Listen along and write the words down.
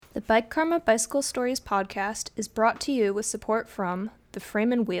Bike Karma Bicycle Stories podcast is brought to you with support from the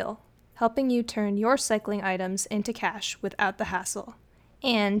Frame and Wheel, helping you turn your cycling items into cash without the hassle,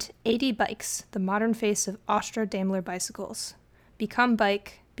 and AD Bikes, the modern face of Austro Daimler bicycles. Become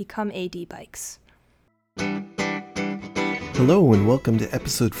bike, become AD Bikes. Hello and welcome to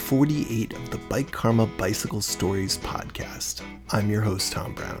episode 48 of the Bike Karma Bicycle Stories podcast. I'm your host,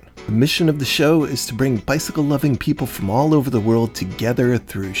 Tom Brown. The mission of the show is to bring bicycle-loving people from all over the world together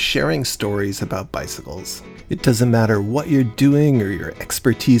through sharing stories about bicycles. It doesn't matter what you're doing or your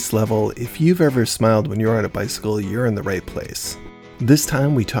expertise level, if you've ever smiled when you're on a bicycle, you're in the right place. This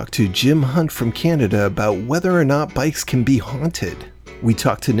time we talked to Jim Hunt from Canada about whether or not bikes can be haunted. We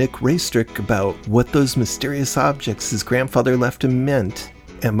talked to Nick Raystrick about what those mysterious objects his grandfather left him meant.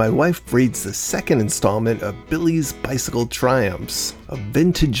 And my wife reads the second installment of Billy's Bicycle Triumphs, a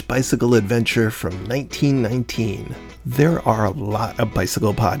vintage bicycle adventure from 1919. There are a lot of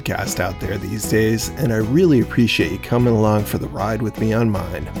bicycle podcasts out there these days, and I really appreciate you coming along for the ride with me on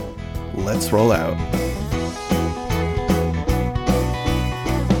mine. Let's roll out.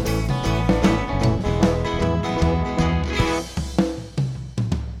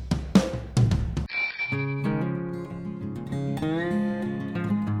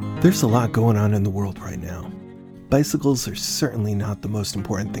 There's a lot going on in the world right now. Bicycles are certainly not the most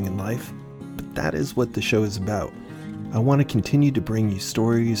important thing in life, but that is what the show is about. I want to continue to bring you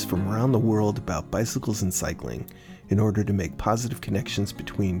stories from around the world about bicycles and cycling in order to make positive connections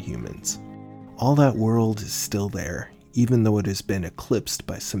between humans. All that world is still there, even though it has been eclipsed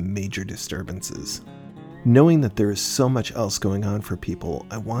by some major disturbances. Knowing that there is so much else going on for people,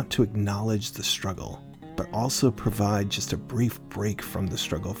 I want to acknowledge the struggle, but also provide just a brief break from the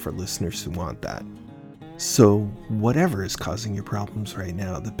struggle for listeners who want that. So whatever is causing your problems right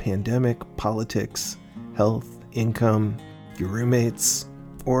now, the pandemic, politics, health, income, your roommates,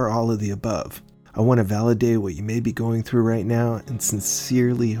 or all of the above, I want to validate what you may be going through right now and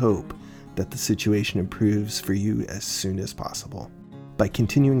sincerely hope that the situation improves for you as soon as possible. By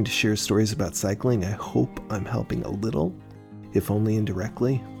continuing to share stories about cycling, I hope I'm helping a little, if only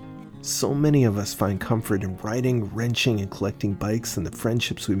indirectly. So many of us find comfort in riding, wrenching, and collecting bikes and the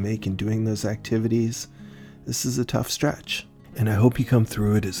friendships we make in doing those activities. This is a tough stretch, and I hope you come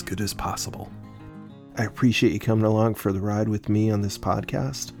through it as good as possible. I appreciate you coming along for the ride with me on this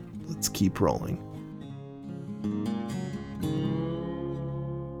podcast. Let's keep rolling.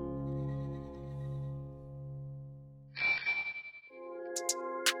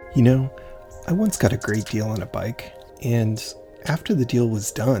 You know, I once got a great deal on a bike, and after the deal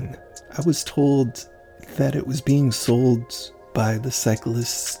was done, I was told that it was being sold by the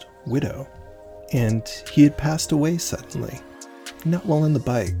cyclist's widow, and he had passed away suddenly. Not while on the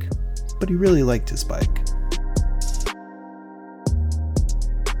bike, but he really liked his bike.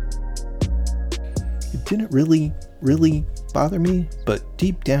 It didn't really bother me, but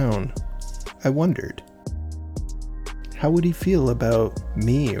deep down, I wondered, how would he feel about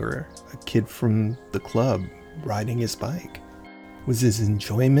me or a kid from the club riding his bike? Was his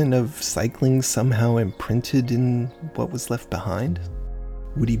enjoyment of cycling somehow imprinted in what was left behind?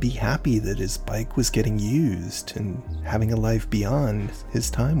 Would he be happy that his bike was getting used and having a life beyond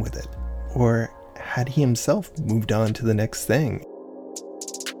his time with it? Or had he himself moved on to the next thing?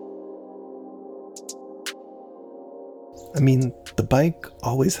 I mean, the bike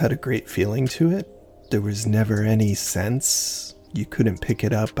always had a great feeling to it. There was never any sense you couldn't pick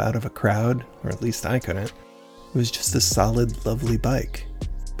it up out of a crowd, or at least I couldn't. It was just a solid, lovely bike.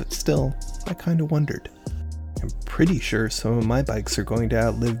 But still, I kind of wondered. I'm pretty sure some of my bikes are going to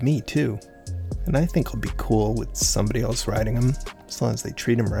outlive me too. And I think I'll be cool with somebody else riding them, as long as they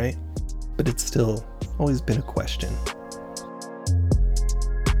treat them right. But it's still always been a question.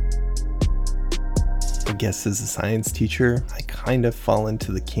 I guess as a science teacher, I kind of fall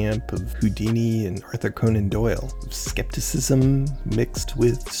into the camp of Houdini and Arthur Conan Doyle, of skepticism mixed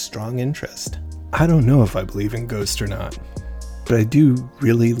with strong interest. I don't know if I believe in ghosts or not, but I do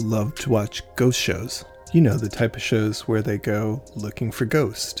really love to watch ghost shows. You know, the type of shows where they go looking for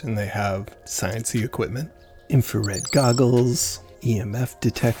ghosts and they have sciencey equipment, infrared goggles, EMF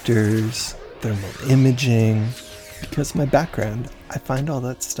detectors, thermal imaging. Because of my background, I find all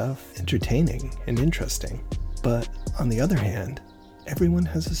that stuff entertaining and interesting. But on the other hand, everyone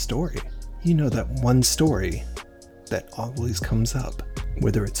has a story. You know, that one story that always comes up,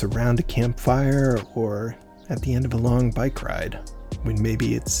 whether it's around a campfire or at the end of a long bike ride, when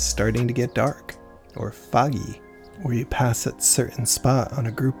maybe it's starting to get dark or foggy, or you pass at a certain spot on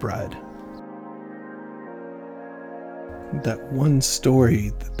a group ride. That one story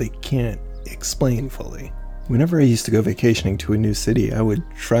that they can't explain fully. Whenever I used to go vacationing to a new city, I would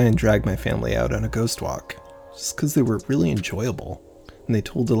try and drag my family out on a ghost walk, just because they were really enjoyable, and they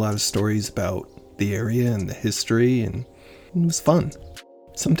told a lot of stories about the area and the history, and it was fun.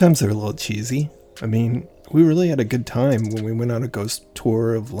 Sometimes they're a little cheesy. I mean, we really had a good time when we went on a ghost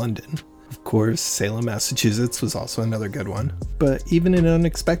tour of London. Of course, Salem, Massachusetts was also another good one, but even in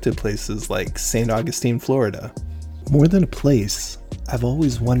unexpected places like St. Augustine, Florida. More than a place, I've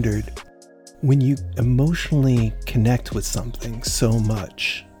always wondered, when you emotionally connect with something so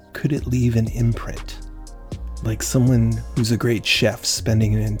much, could it leave an imprint? Like someone who's a great chef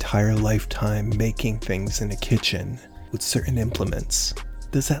spending an entire lifetime making things in a kitchen with certain implements.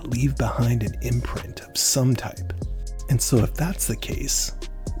 Does that leave behind an imprint of some type? And so if that's the case,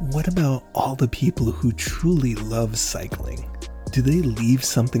 what about all the people who truly love cycling? Do they leave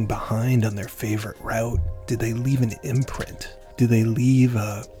something behind on their favorite route? Do they leave an imprint? Do they leave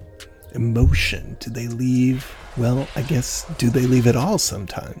a emotion? Do they leave, well, I guess, do they leave it all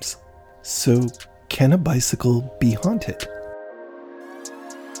sometimes? So, can a bicycle be haunted?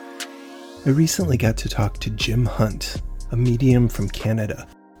 I recently got to talk to Jim Hunt, a medium from Canada.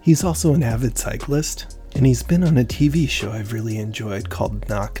 He's also an avid cyclist, and he's been on a TV show I've really enjoyed called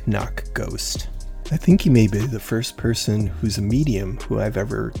Knock Knock Ghost. I think he may be the first person who's a medium who I've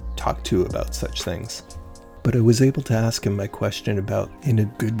ever talked to about such things. But I was able to ask him my question about, in a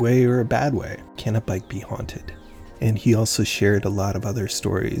good way or a bad way, can a bike be haunted? And he also shared a lot of other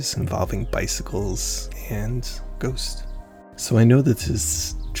stories involving bicycles and ghosts. So I know that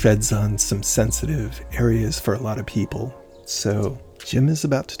this treads on some sensitive areas for a lot of people. So Jim is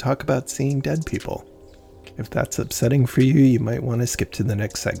about to talk about seeing dead people. If that's upsetting for you, you might want to skip to the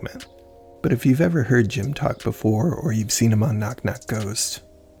next segment. But if you've ever heard Jim talk before, or you've seen him on Knock Knock Ghost,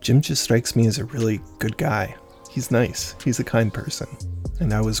 Jim just strikes me as a really good guy. He's nice. He's a kind person.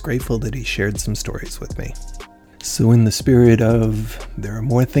 And I was grateful that he shared some stories with me. So in the spirit of, there are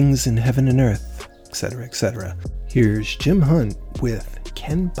more things in heaven and earth, etc., here's Jim Hunt with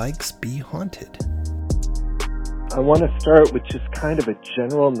Can Bikes Be Haunted? I want to start with just kind of a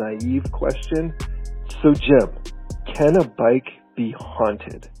general naive question. So Jim, can a bike be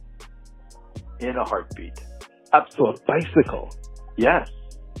haunted? In a heartbeat. Absolutely. So a bicycle? Yes.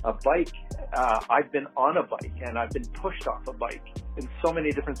 A bike. I've been on a bike and I've been pushed off a bike in so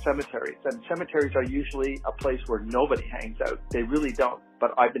many different cemeteries. And cemeteries are usually a place where nobody hangs out. They really don't.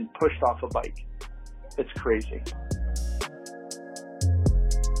 But I've been pushed off a bike. It's crazy.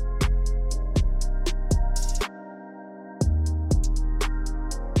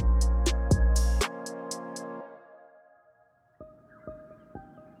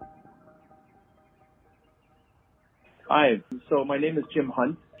 Hi. So my name is Jim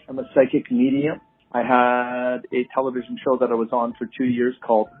Hunt. I'm a psychic medium. I had a television show that I was on for 2 years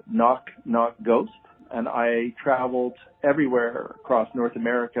called Knock Knock Ghost, and I traveled everywhere across North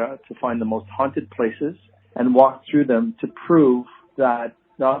America to find the most haunted places and walk through them to prove that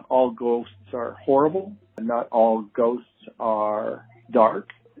not all ghosts are horrible and not all ghosts are dark.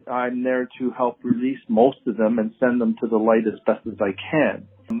 I'm there to help release most of them and send them to the light as best as I can.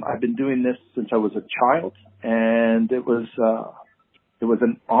 I've been doing this since I was a child, and it was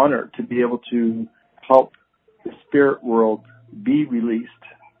an honor to be able to help the spirit world be released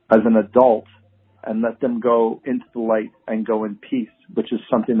as an adult and let them go into the light and go in peace, which is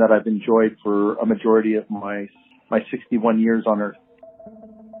something that I've enjoyed for a majority of my 61 years on Earth.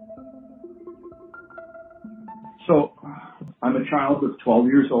 So I'm a child of 12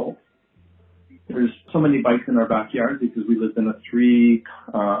 years old. There's so many bikes in our backyard because we lived in a three-story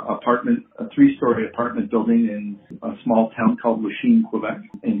apartment building in a small town called Lachine, Quebec,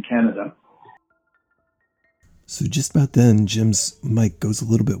 in Canada. So just about then, Jim's mic goes a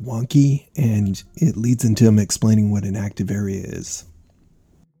little bit wonky, and it leads into him explaining what an active area is.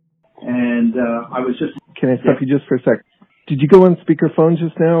 And I was just... Can I stop you just for a sec? Did you go on speakerphone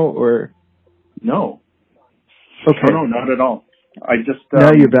just now, or? No. Okay. No, not at all. I just...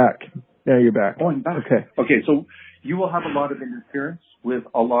 Now you're back. Oh, I'm back. Okay. Okay, so you will have a lot of interference with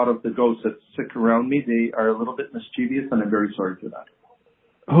a lot of the ghosts that stick around me. They are a little bit mischievous, and I'm very sorry for that.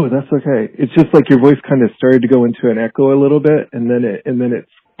 Oh, that's okay. It's just like your voice kind of started to go into an echo a little bit, and then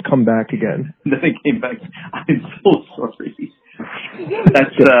it's come back again. Then it came back. I'm so sorry.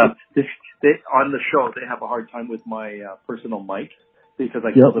 That's they on the show. They have a hard time with my personal mic because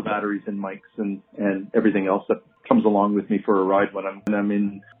I kill the batteries in mics and everything else that comes along with me for a ride when I'm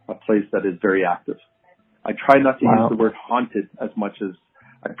in a place that is very active. I try not to use the word haunted as much as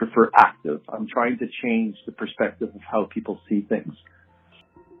I prefer active. I'm trying to change the perspective of how people see things.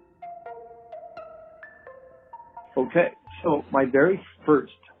 Okay, so my very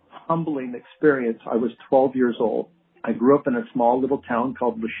first humbling experience. I was 12 years old. I grew up in a small little town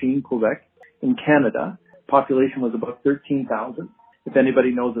called Lachine, Quebec in Canada. Population was about 13,000. If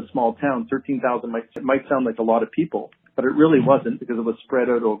anybody knows a small town, 13,000 might sound like a lot of people, but it really wasn't because it was spread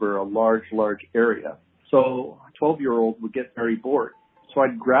out over a large area. So a 12-year-old would get very bored. So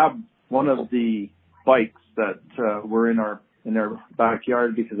I'd grab one of the bikes that were in our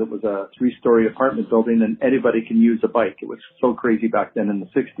backyard because it was a 3-story apartment building and anybody can use a bike. It was so crazy back then in the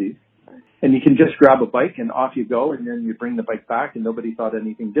 60s. And you can just grab a bike and off you go, and then you bring the bike back and nobody thought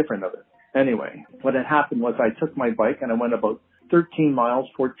anything different of it. Anyway, what had happened was I took my bike and I went about 13 miles,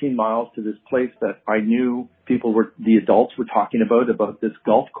 14 miles to this place that I knew the adults were talking about this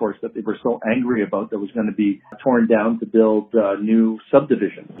golf course that they were so angry about that was going to be torn down to build new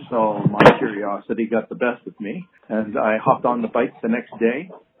subdivisions. So my curiosity got the best of me and I hopped on the bike the next day.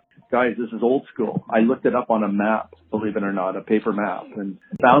 Guys, this is old school. I looked it up on a map, believe it or not, a paper map, and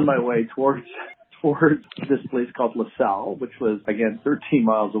found my way towards this place called LaSalle, which was, again, 13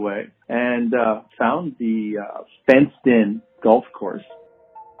 miles away, and found the fenced-in golf course.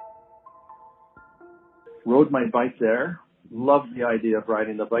 Rode my bike there. Loved the idea of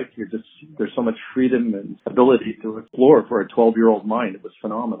riding the bike. There's so much freedom and ability to explore for a 12-year-old mind. It was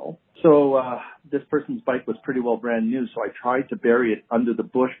phenomenal. So this person's bike was pretty well brand new, so I tried to bury it under the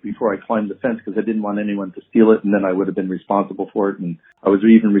bush before I climbed the fence because I didn't want anyone to steal it, and then I would have been responsible for it, and I was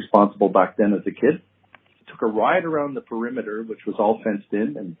even responsible back then as a kid. Took a ride around the perimeter, which was all fenced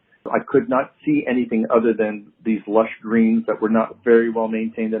in, and I could not see anything other than these lush greens that were not very well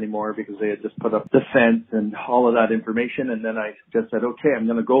maintained anymore because they had just put up the fence and all of that information. And then I just said, okay, I'm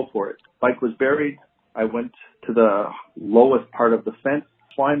going to go for it. Bike was buried. I went to the lowest part of the fence,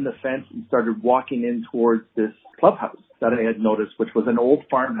 climbed the fence, and started walking in towards this clubhouse that I had noticed, which was an old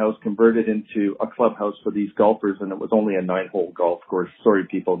farmhouse converted into a clubhouse for these golfers. And it was only a 9-hole golf course. Sorry,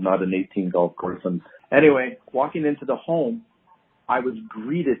 people, not an 18 golf course. And anyway, walking into the home, I was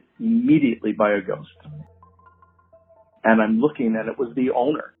greeted immediately by a ghost. And I'm looking, and it was the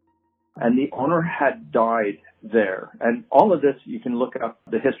owner. And the owner had died there. And all of this, you can look up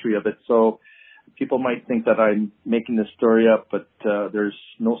the history of it. So people might think that I'm making this story up, but there's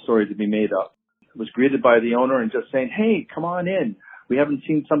no story to be made up. I was greeted by the owner and just saying, hey, come on in. We haven't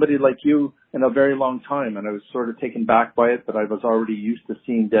seen somebody like you in a very long time. And I was sort of taken back by it, but I was already used to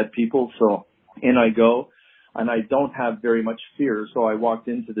seeing dead people. So in I go. And I don't have very much fear. So I walked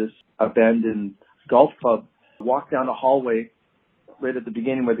into this abandoned golf club, walked down a hallway right at the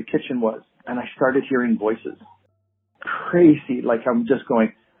beginning where the kitchen was, and I started hearing voices. Crazy. Like I'm just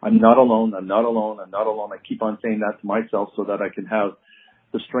going, I'm not alone. I'm not alone. I'm not alone. I keep on saying that to myself so that I can have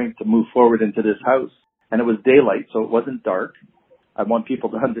the strength to move forward into this house. And it was daylight, so it wasn't dark. I want people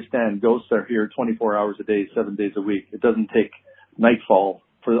to understand ghosts are here 24 hours a day, 7 days a week. It doesn't take nightfall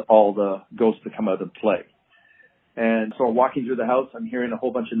for all the ghosts to come out and play. And so I'm walking through the house, I'm hearing a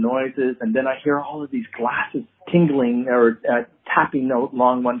whole bunch of noises, and then I hear all of these glasses tingling or tapping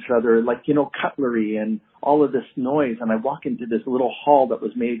along one another, like, cutlery and all of this noise. And I walk into this little hall that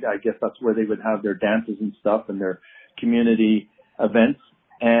was made, I guess that's where they would have their dances and stuff and their community events.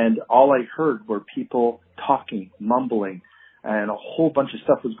 And all I heard were people talking, mumbling, and a whole bunch of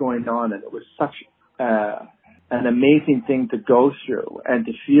stuff was going on. And it was such an amazing thing to go through and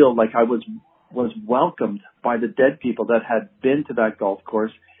to feel like I was welcomed by the dead people that had been to that golf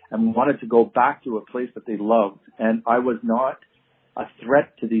course and wanted to go back to a place that they loved. And I was not a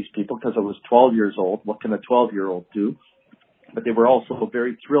threat to these people because I was 12 years old. What can a 12-year-old do? But they were also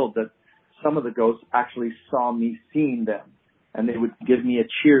very thrilled that some of the ghosts actually saw me seeing them. And they would give me a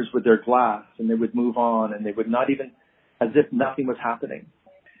cheers with their glass and they would move on and they would not even, as if nothing was happening.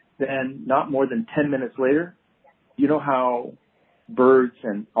 Then not more than 10 minutes later, you know how birds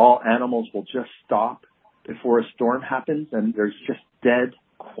and all animals will just stop before a storm happens and there's just dead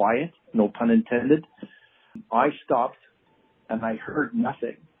quiet, no pun intended. I stopped and I heard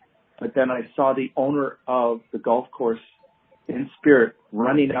nothing. But then I saw the owner of the golf course in spirit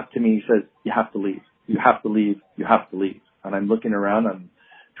running up to me. He says, you have to leave. You have to leave. You have to leave. And I'm looking around. I'm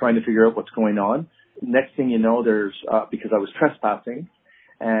trying to figure out what's going on. Next thing you know, there's, because I was trespassing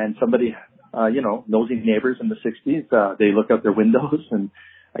and somebody, nosy neighbors in the 60s, they look out their windows and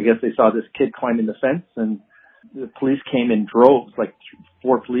I guess they saw this kid climbing the fence and the police came in droves, like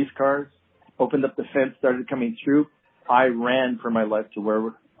 4 police cars, opened up the fence, started coming through. I ran for my life to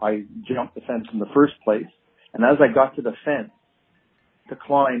where I jumped the fence in the first place. And as I got to the fence to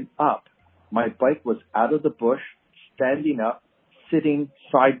climb up, my bike was out of the bush, standing up, sitting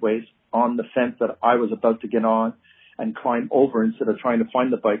sideways on the fence that I was about to get on and climb over. Instead of trying to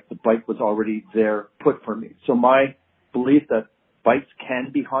find the bike was already there put for me. So my belief that bikes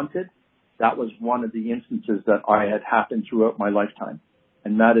can be haunted, that was one of the instances that I had happened throughout my lifetime.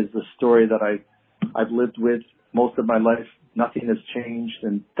 And that is the story that I've lived with most of my life. Nothing has changed,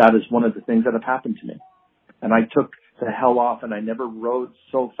 and that is one of the things that have happened to me. And I took the hell off, and I never rode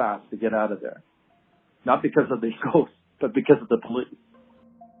so fast to get out of there. Not because of the ghosts, but because of the police.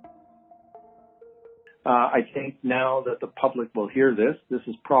 I think now that the public will hear this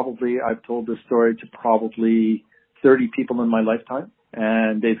is probably, I've told this story to probably 30 people in my lifetime,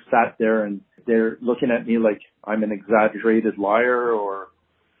 and they've sat there and they're looking at me like I'm an exaggerated liar, or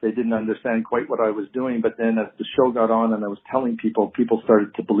they didn't understand quite what I was doing. But then as the show got on and I was telling people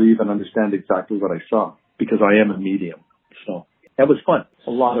started to believe and understand exactly what I saw, because I am a medium. So that was fun,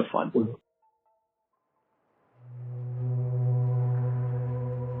 a lot of fun.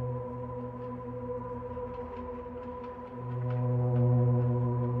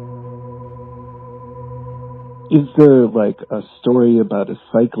 Is there like a story about a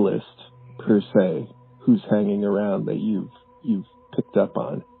cyclist per se who's hanging around that you've picked up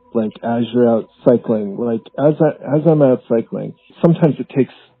on? Like as you're out cycling, like as I'm out cycling, sometimes it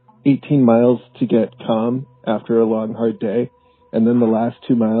takes 18 miles to get calm after a long hard day, and then the last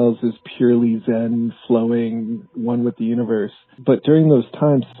 2 miles is purely zen, flowing, one with the universe. But during those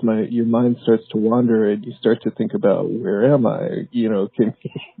times, your mind starts to wander, and you start to think about, where am I?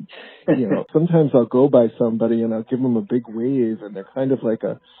 Sometimes I'll go by somebody and I'll give them a big wave, and they're kind of like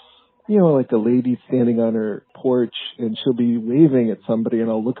like a lady standing on her porch, and she'll be waving at somebody, and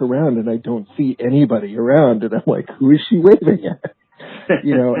I'll look around and I don't see anybody around, and I'm like, who is she waving at?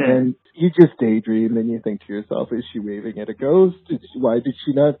 And you just daydream, and you think to yourself, is she waving at a ghost? Why did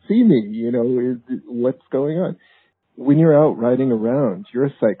she not see me? What's going on? When you're out riding around, you're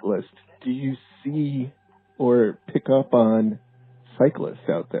a cyclist. Do you see or pick up on cyclists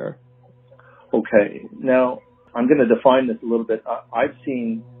out there? Okay. Now, I'm going to define this a little bit. I've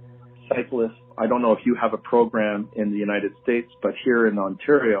seen cyclists. I don't know if you have a program in the United States, but here in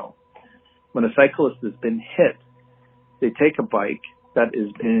Ontario, when a cyclist has been hit, they take a bike that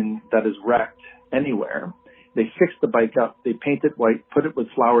is wrecked anywhere. They fix the bike up. They paint it white, put it with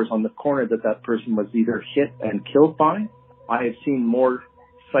flowers on the corner that person was either hit and killed by. I have seen more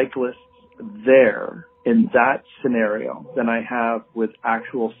cyclists there in that scenario than I have with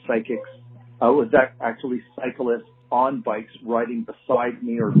actual psychics. With actually cyclists on bikes riding beside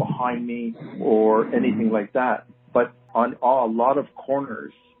me or behind me or anything like that. But on a lot of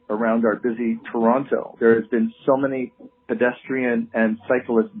corners around our busy Toronto, there has been so many pedestrian and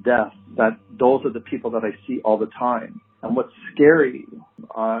cyclist deaths that those are the people that I see all the time. And what's scary,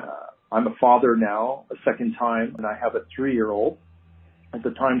 I'm a father now, a second time, and I have a 3-year-old. At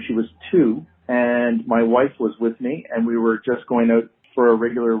the time she was 2, and my wife was with me, and we were just going out for a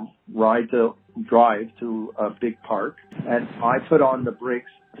regular drive to a big park. And I put on the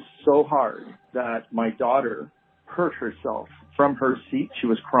brakes so hard that my daughter hurt herself from her seat. She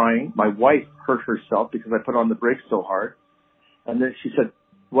was crying. My wife hurt herself because I put on the brakes so hard. And then she said,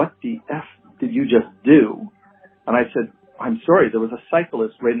 "What the F did you just do?" And I said, "I'm sorry, there was a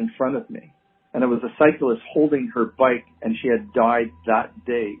cyclist right in front of me." And it was a cyclist holding her bike, and she had died that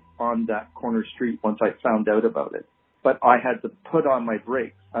day on that corner street once I found out about it. But I had to put on my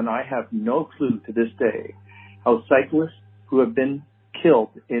brakes, and I have no clue to this day how cyclists who have been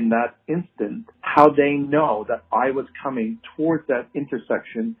killed in that instant, how they know that I was coming towards that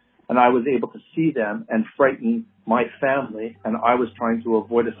intersection and I was able to see them and frighten my family, and I was trying to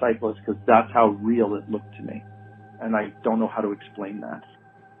avoid a cyclist because that's how real it looked to me. And I don't know how to explain that.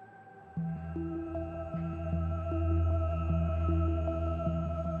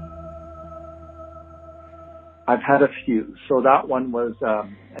 I've had a few. So that one was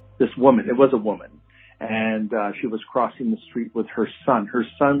this woman. It was a woman. And she was crossing the street with her son. Her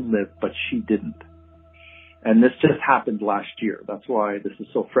son lived, but she didn't. And this just happened last year. That's why this is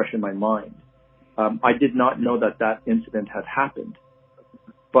so fresh in my mind. I did not know that incident had happened.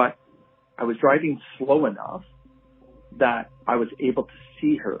 But I was driving slow enough that I was able to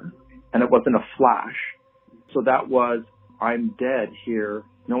see her. And it wasn't a flash. So that was, I'm dead here.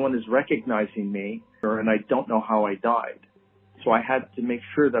 No one is recognizing me, and I don't know how I died. So I had to make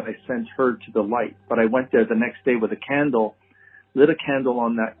sure that I sent her to the light. But I went there the next day with a candle, lit a candle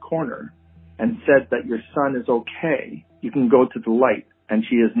on that corner, and said that your son is okay. You can go to the light. And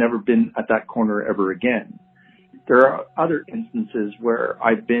she has never been at that corner ever again. There are other instances where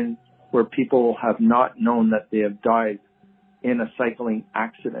I've been where people have not known that they have died in a cycling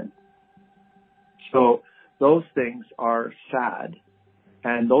accident. So those things are sad.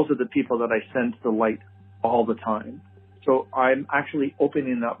 And those are the people that I send to the light all the time. So I'm actually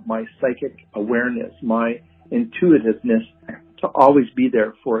opening up my psychic awareness, my intuitiveness to always be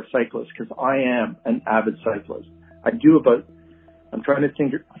there for a cyclist because I am an avid cyclist. I'm trying to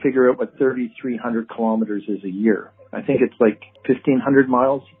figure out what 3,300 kilometers is a year. I think it's like 1,500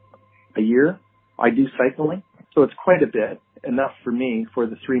 miles a year I do cycling. So it's quite a bit, enough for me for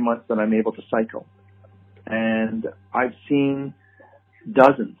the 3 months that I'm able to cycle. And I've seen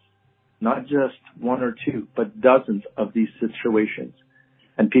dozens, not just one or two, but dozens of these situations.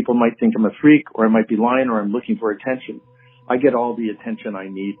 And people might think I'm a freak, or I might be lying, or I'm looking for attention. I get all the attention I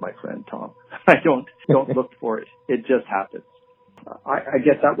need, my friend Tom. I don't look for it. It just happens. I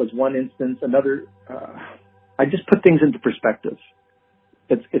guess that was one instance. Another, I just put things into perspective.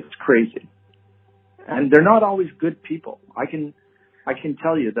 It's crazy. And they're not always good people. I can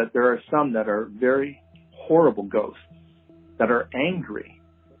tell you that there are some that are very horrible ghosts that are angry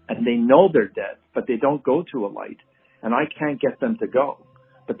and they know they're dead, but they don't go to a light, and I can't get them to go.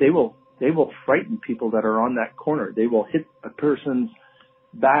 But they will frighten people that are on that corner. They will hit a person's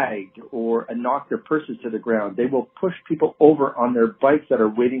bag or knock their purses to the ground. They will push people over on their bikes that are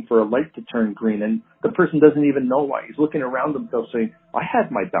waiting for a light to turn green, and the person doesn't even know why. He's looking around themselves saying, I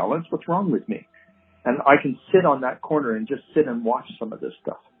had my balance. What's wrong with me? And I can sit on that corner and just sit and watch some of this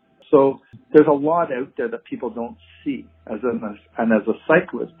stuff. So there's a lot out there that people don't see. And as a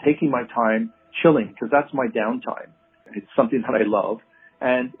cyclist, taking my time, chilling, because that's my downtime. It's something that I love.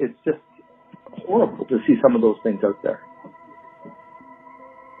 And it's just horrible to see some of those things out there.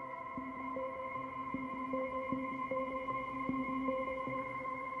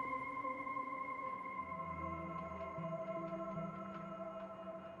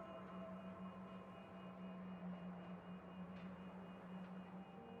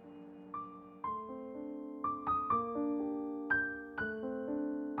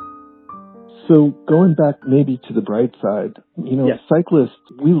 So going back maybe to the bright side, Yes. Cyclists,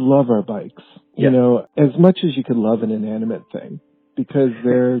 we love our bikes, Yes. As much as you could love an inanimate thing, because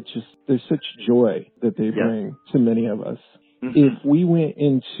there's such joy that they bring to many of us. Mm-hmm. If we went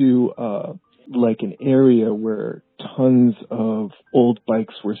into like an area where tons of old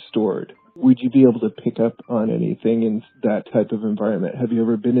bikes were stored, would you be able to pick up on anything in that type of environment? Have you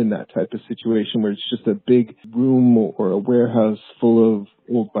ever been in that type of situation where it's just a big room or a warehouse full of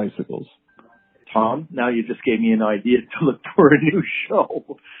old bicycles? Tom, now you just gave me an idea to look for a new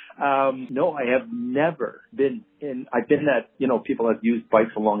show. No, I have never been in. I've been at, people have used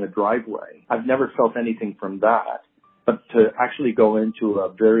bikes along a driveway. I've never felt anything from that. But to actually go into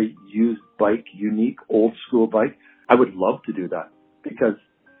a very used bike, unique, old school bike, I would love to do that because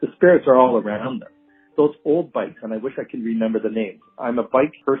the spirits are all around them. Those old bikes, and I wish I could remember the names. I'm a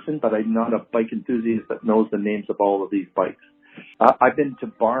bike person, but I'm not a bike enthusiast that knows the names of all of these bikes. I've been to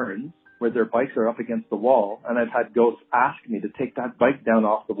barns where their bikes are up against the wall, and I've had ghosts ask me to take that bike down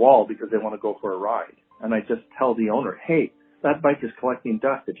off the wall because they want to go for a ride. And I just tell the owner, hey, that bike is collecting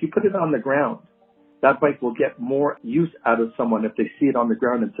dust. If you put it on the ground, that bike will get more use out of someone if they see it on the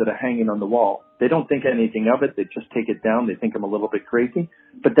ground instead of hanging on the wall. They don't think anything of it. They just take it down. They think I'm a little bit crazy.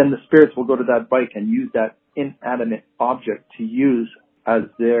 But then the spirits will go to that bike and use that inanimate object to use as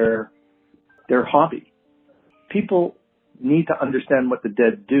their hobby. People need to understand what the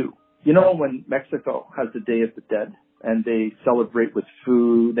dead do. When Mexico has the Day of the Dead and they celebrate with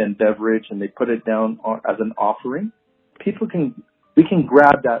food and beverage and they put it down as an offering, we can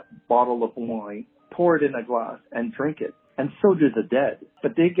grab that bottle of wine, pour it in a glass and drink it. And so do the dead.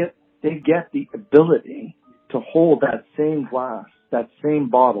 But they get the ability to hold that same glass, that same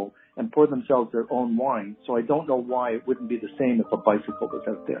bottle, and pour themselves their own wine. So I don't know why it wouldn't be the same if a bicycle was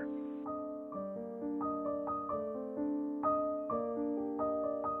out there.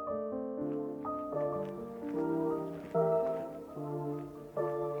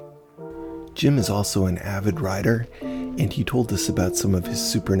 Jim is also an avid rider, and he told us about some of his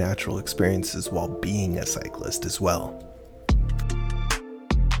supernatural experiences while being a cyclist as well.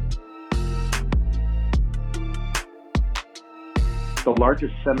 The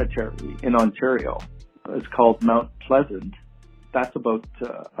largest cemetery in Ontario is called Mount Pleasant. That's about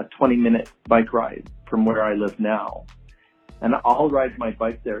a 20-minute bike ride from where I live now. And I'll ride my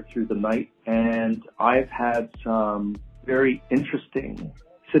bike there through the night, and I've had some very interesting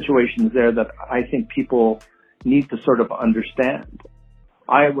situations there that I think people need to sort of understand.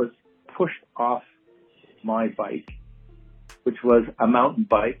 I was pushed off my bike, which was a mountain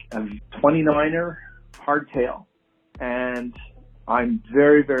bike, a 29er hardtail. And I'm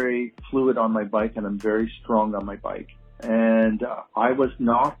very, very fluid on my bike, and I'm very strong on my bike. And I was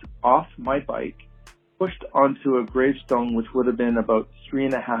knocked off my bike, pushed onto a gravestone, which would have been about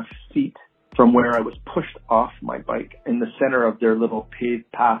 3.5 feet from where I was pushed off my bike in the center of their little paved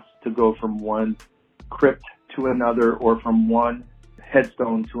path to go from one crypt to another or from one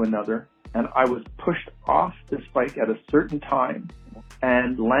headstone to another. And I was pushed off this bike at a certain time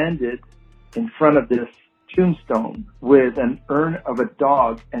and landed in front of this tombstone with an urn of a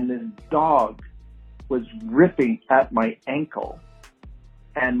dog, and this dog was ripping at my ankle,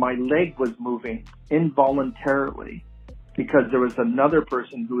 and my leg was moving involuntarily because there was another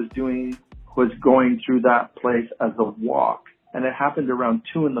person who was going through that place as a walk, and it happened around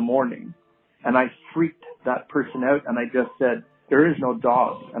 2 a.m. and I freaked that person out, and I just said, "There is no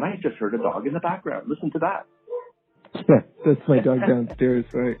dog," and I just heard a dog in the background. Listen to that. Yeah, that's my dog downstairs.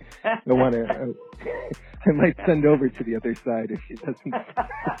 So I might send over to the other side if she doesn't.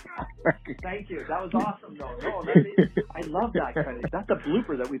 Thank you. That was awesome, though. No, I love that kind of. That's a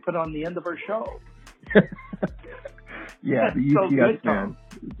blooper that we put on the end of our show. Yeah, the UPS so good, man.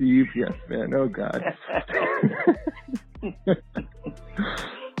 The UPS man. Oh God.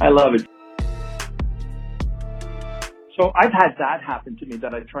 I love it. So I've had that happen to me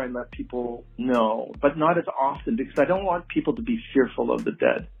that I try and let people know, but not as often because I don't want people to be fearful of the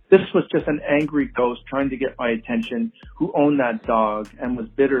dead. This was just an angry ghost trying to get my attention who owned that dog and was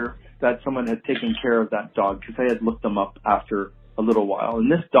bitter that someone had taken care of that dog because I had looked them up after a little while. And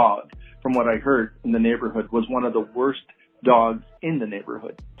this dog, from what I heard in the neighborhood, was one of the worst dogs in the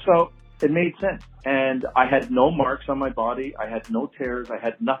neighborhood. So it made sense. And I had no marks on my body. I had no tears. I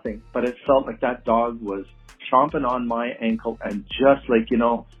had nothing. But it felt like that dog was chomping on my ankle and just like,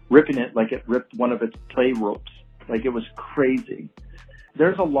 ripping it like it ripped one of its play ropes. Like it was crazy.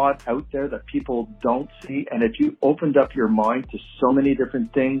 There's a lot out there that people don't see. And if you opened up your mind to so many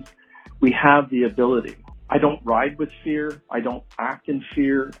different things, we have the ability. I don't ride with fear. I don't act in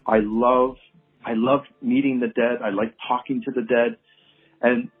fear. I love meeting the dead. I like talking to the dead.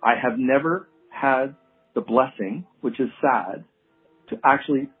 And I have never had the blessing, which is sad, to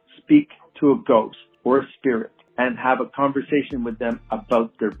actually speak to a ghost or a spirit and have a conversation with them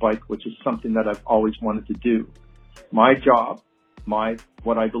about their bike, which is something that I've always wanted to do. My job,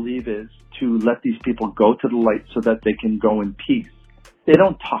 what I believe is to let these people go to the light so that they can go in peace. They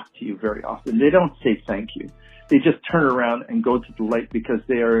don't talk to you very often. They don't say thank you. They just turn around and go to the light because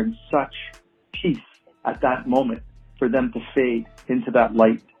they are in such peace at that moment for them to fade into that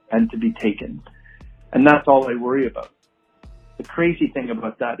light and to be taken. And that's all I worry about. The crazy thing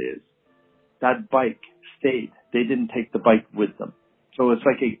about that is that bike stayed. They didn't take the bike with them. So it's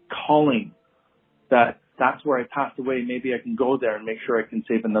like a calling that's where I passed away. Maybe I can go there and make sure I can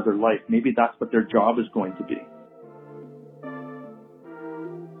save another life. Maybe that's what their job is going to be.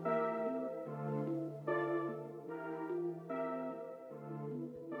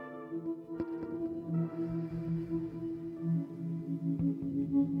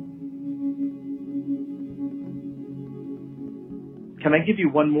 Can I give you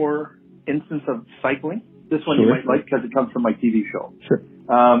one more instance of cycling? This one you might like because it comes from my TV show. Sure.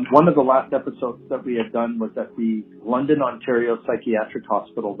 One of the last episodes that we had done was at the London, Ontario Psychiatric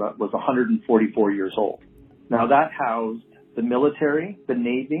Hospital that was 144 years old. Now that housed the military, the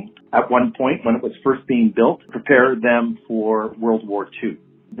Navy, at one point when it was first being built, prepare them for World War II.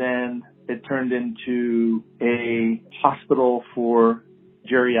 Then it turned into a hospital for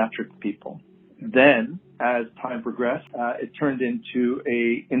geriatric people. Then, as time progressed, it turned into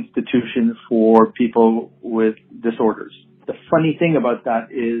a institution for people with disorders. The funny thing about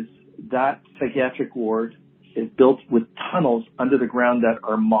that is that psychiatric ward is built with tunnels under the ground that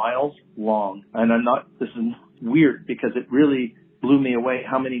are miles long. And this is weird because it really blew me away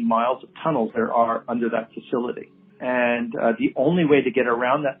how many miles of tunnels there are under that facility. And the only way to get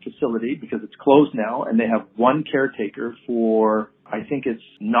around that facility, because it's closed now, and they have one caretaker for, I think it's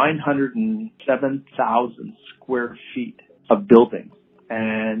 907,000 square feet of buildings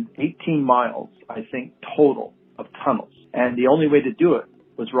and 18 miles, I think, total of tunnels. And the only way to do it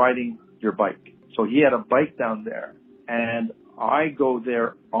was riding your bike. So he had a bike down there, and I go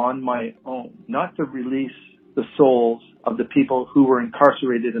there on my own, not to release the souls of the people who were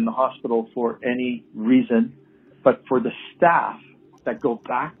incarcerated in the hospital for any reason, but for the staff that go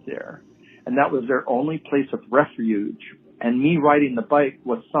back there. And that was their only place of refuge. And me riding the bike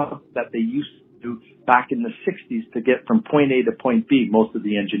was something that they used to do back in the 60s to get from point A to point B. Most of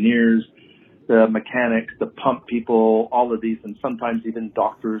the engineers, the mechanics, the pump people, all of these, and sometimes even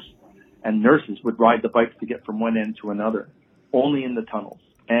doctors and nurses would ride the bikes to get from one end to another, only in the tunnels.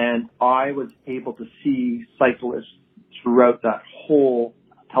 And I was able to see cyclists throughout that whole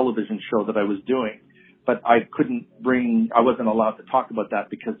television show that I was doing. But I wasn't allowed to talk about that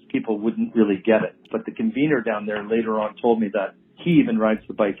because people wouldn't really get it. But the convener down there later on told me that he even rides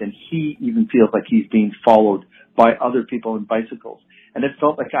the bike and he even feels like he's being followed by other people in bicycles. And it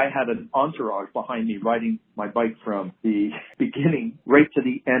felt like I had an entourage behind me riding my bike from the beginning right to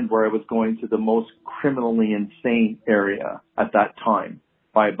the end where I was going to the most criminally insane area at that time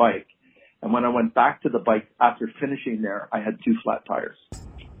by bike. And when I went back to the bike after finishing there, I had 2 flat tires.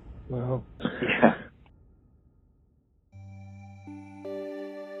 Wow. Yeah.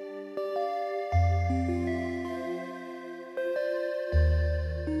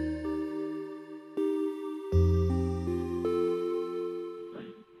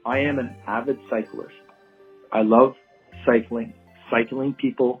 I am an avid cyclist. I love cycling. Cycling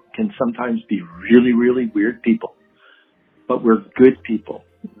people can sometimes be really, really weird people, but we're good people.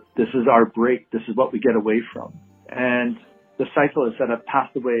 This is our break. This is what we get away from. And the cyclists that have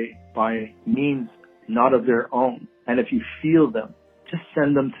passed away by means not of their own. And if you feel them, just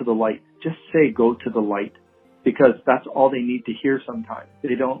send them to the light. Just say, go to the light, because that's all they need to hear sometimes.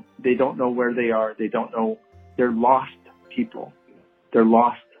 They don't know where they are. They don't know. They're lost people. They're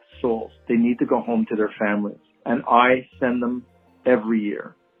lost souls. They need to go home to their families. And I send them every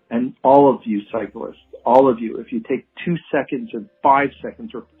year. And all of you cyclists, all of you, if you take 2 seconds or 5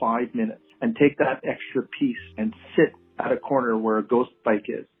 seconds or 5 minutes and take that extra piece and sit at a corner where a ghost bike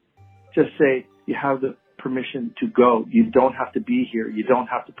is, just say, you have the permission to go. You don't have to be here. You don't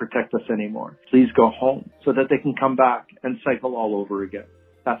have to protect us anymore. Please go home, so that they can come back and cycle all over again.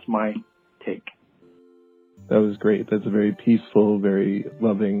 That's my take. That was great. That's a very peaceful, very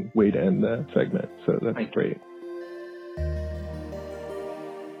loving way to end the segment. So that's great.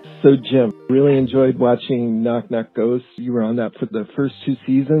 So Jim, really enjoyed watching Knock Knock Ghosts. You were on that for the first 2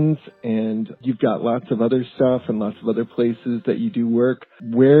 seasons, and you've got lots of other stuff and lots of other places that you do work.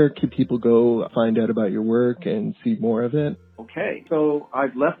 Where can people go find out about your work and see more of it? Okay, so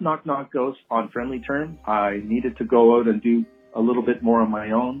I've left Knock Knock Ghosts on friendly terms. I needed to go out and do a little bit more on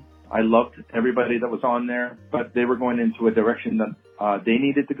my own. I loved everybody that was on there, but they were going into a direction that they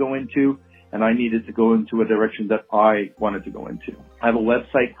needed to go into, and I needed to go into a direction that I wanted to go into. I have a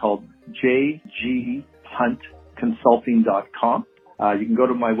website called jghuntconsulting.com. You can go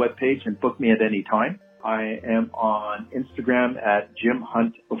to my webpage and book me at any time. I am on Instagram at Jim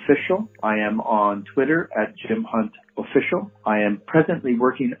Hunt Official. I am on Twitter at Jim Hunt Official. I am presently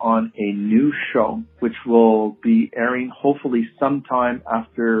working on a new show, which will be airing hopefully sometime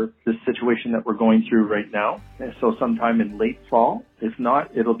after the situation that we're going through right now. So sometime in late fall. If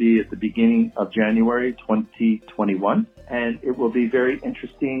not, it'll be at the beginning of January 2021. And it will be very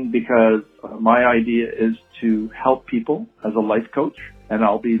interesting because my idea is to help people as a life coach. And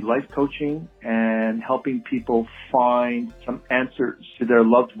I'll be life coaching and helping people find some answers to their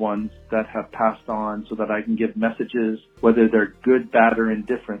loved ones that have passed on, so that I can give messages, whether they're good, bad, or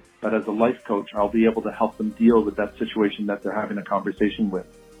indifferent. But as a life coach, I'll be able to help them deal with that situation that they're having a conversation with.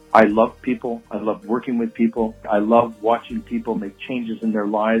 I love people. I love working with people. I love watching people make changes in their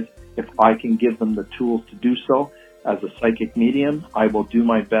lives. If I can give them the tools to do so, as a psychic medium, I will do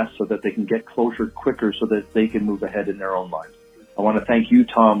my best so that they can get closure quicker, so that they can move ahead in their own lives. I want to thank you,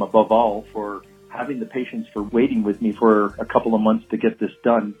 Tom, above all, for having the patience for waiting with me for a couple of months to get this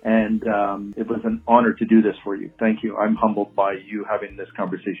done. And it was an honor to do this for you. Thank you. I'm humbled by you having this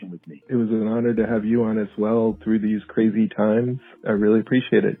conversation with me. It was an honor to have you on as well through these crazy times. I really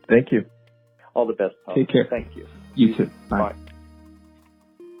appreciate it. Thank you. All the best, Tom. Take care. Thank you. You too. Bye. Bye.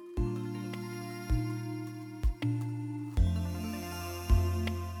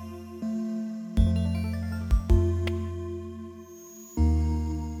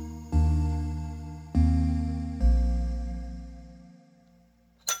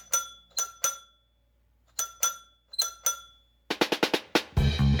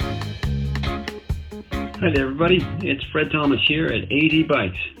 Hi there, everybody. It's Fred Thomas here at AD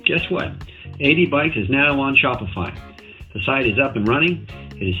Bikes. Guess what? AD Bikes is now on Shopify. The site is up and running.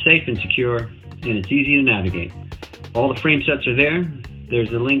 It is safe and secure, and it's easy to navigate. All the frame sets are there.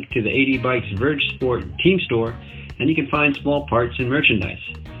 There's a link to the AD Bikes Verge Sport team store, and you can find small parts and merchandise.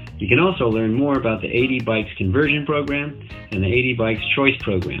 You can also learn more about the AD Bikes Conversion Program and the AD Bikes Choice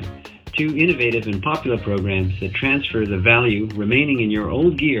Program, 2 innovative and popular programs that transfer the value remaining in your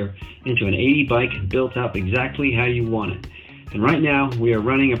old gear into an AD bike built up exactly how you want it. And right now, we are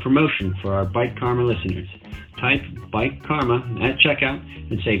running a promotion for our Bike Karma listeners. Type Bike Karma at checkout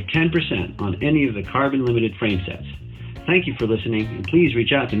and save 10% on any of the carbon limited frame sets. Thank you for listening, and please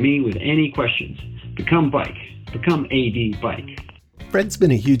reach out to me with any questions. Become Bike. Become AD Bike. Fred's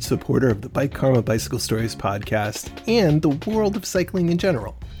been a huge supporter of the Bike Karma Bicycle Stories podcast and the world of cycling in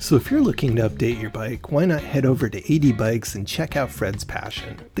general. So if you're looking to update your bike, why not head over to AD Bikes and check out Fred's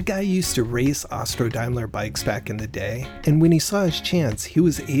passion. The guy used to race Austro-Daimler bikes back in the day, and when he saw his chance, he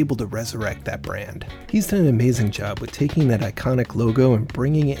was able to resurrect that brand. He's done an amazing job with taking that iconic logo and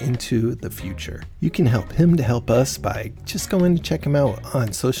bringing it into the future. You can help him to help us by just going to check him out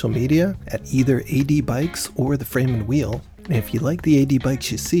on social media at either AD Bikes or the Frame and Wheel. And if you like the AD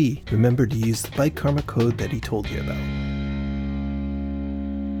Bikes you see, remember to use the Bike Karma code that he told you about.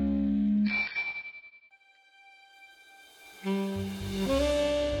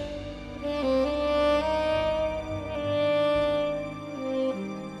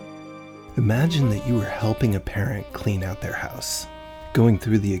 Imagine that you were helping a parent clean out their house, going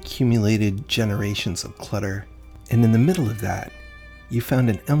through the accumulated generations of clutter, and in the middle of that, you found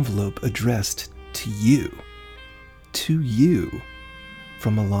an envelope addressed to you,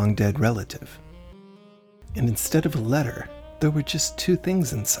 from a long-dead relative. And instead of a letter, there were just two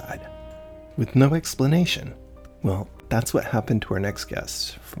things inside, with no explanation. Well, that's what happened to our next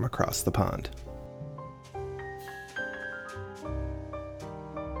guest from across the pond.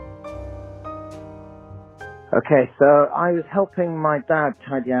 Okay, so I was helping my dad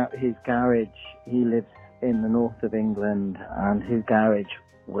tidy out his garage. He lives in the north of England, and his garage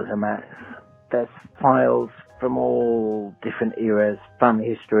was a mess. There's files from all different eras,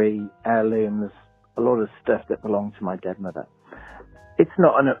 family history, heirlooms, a lot of stuff that belonged to my dead mother. It's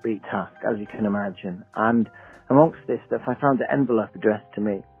not an upbeat task, as you can imagine, and amongst this stuff, I found an envelope addressed to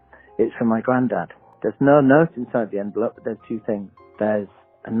me. It's from my granddad. There's no note inside the envelope, but there's two things. There's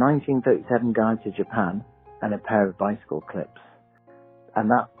a 1937 guide to Japan and a pair of bicycle clips. And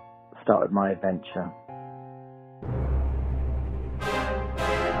that started my adventure.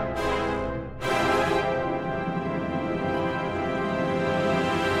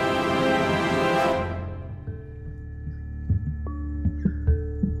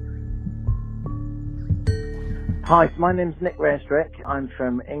 Hi, so my name's Nick Raystrick. I'm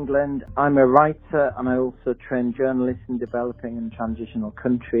from England. I'm a writer and I also train journalists in developing and transitional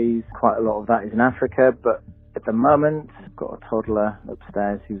countries. Quite a lot of that is in Africa, but at the moment I've got a toddler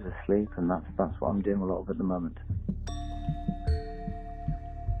upstairs who's asleep, and that's what I'm doing a lot of at the moment.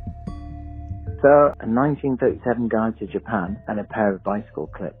 So, a 1937 guide to Japan and a pair of bicycle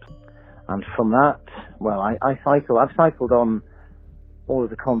clips. And from that, well, I cycle. I've cycled on all of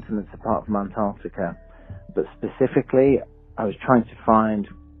the continents apart from Antarctica. But specifically, I was trying to find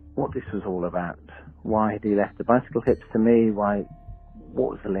what this was all about. Why had he left the bicycle clips to me? What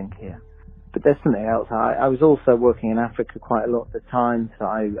was the link here? But there's something else. I was also working in Africa quite a lot at the time, so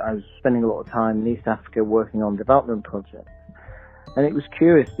I was spending a lot of time in East Africa working on development projects. And it was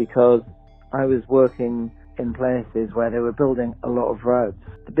curious because I was working in places where they were building a lot of roads.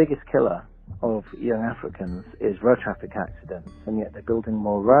 The biggest killer of young Africans is road traffic accidents, and yet they're building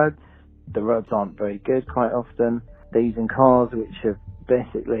more roads. The roads aren't very good quite often. They're using cars which have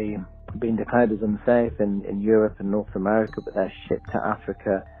basically been declared as unsafe in Europe and North America, but they're shipped to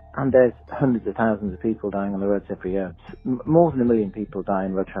Africa. And there's hundreds of thousands of people dying on the roads every year. More than 1 million people die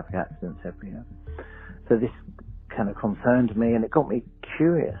in road traffic accidents every year. So this kind of concerned me, and it got me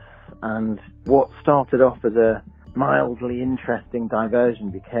curious. And what started off as a mildly interesting diversion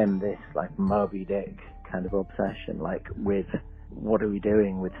became this like Moby Dick kind of obsession, like with what are we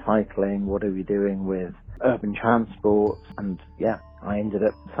doing with cycling? What are we doing with urban transport? And yeah, I ended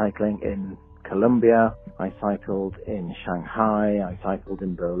up cycling in Colombia. I cycled in Shanghai. I cycled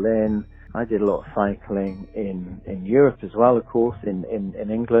in Berlin. I did a lot of cycling in Europe as well, of course, in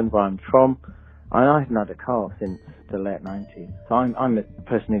England, where I'm from. I haven't had a car since the late 90s. So I'm a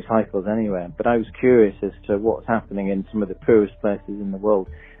person who cycles anywhere. But I was curious as to what's happening in some of the poorest places in the world.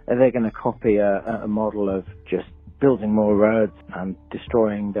 Are they going to copy a model of just building more roads and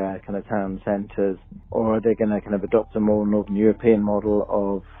destroying their kind of town centres, or are they going to kind of adopt a more Northern European model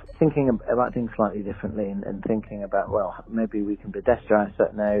of thinking about things slightly differently and thinking about, well, maybe we can pedestrianise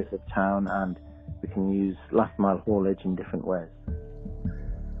certain areas of town and we can use last mile haulage in different ways.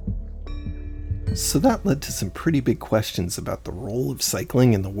 So that led to some pretty big questions about the role of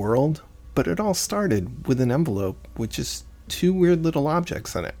cycling in the world, but it all started with an envelope with just two weird little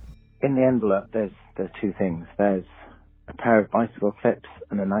objects in it. In the envelope, there's two things. There's a pair of bicycle clips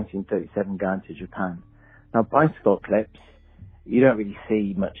and a 1937 guide to Japan. Now, bicycle clips, you don't really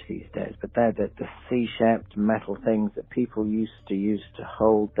see much these days, but they're the C-shaped metal things that people used to use to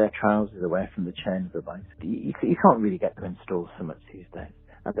hold their trousers away from the chain of the bicycle. You can't really get them installed so much these days.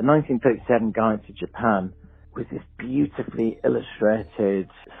 And the 1937 guide to Japan was this beautifully illustrated,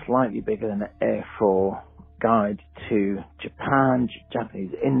 slightly bigger than an A4 guide to Japan,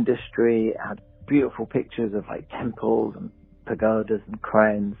 Japanese industry. It had beautiful pictures of like temples and pagodas and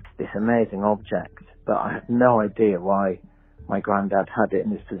cranes, this amazing object, but I had no idea why my granddad had it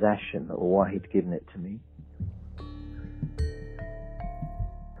in his possession or why he'd given it to me.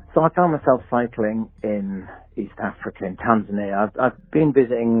 So I found myself cycling in East Africa, in Tanzania. I've been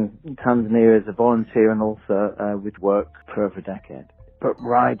visiting Tanzania as a volunteer and also with work for over a decade. But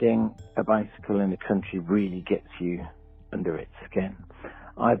riding a bicycle in the country really gets you under its skin.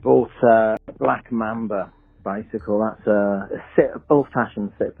 I bought a Black Mamba bicycle. That's a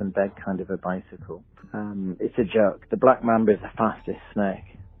old-fashioned sit and bed kind of a bicycle. It's a joke. The Black Mamba is the fastest snake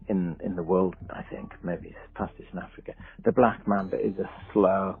in the world, I think. Maybe it's fastest in Africa. The Black Mamba is a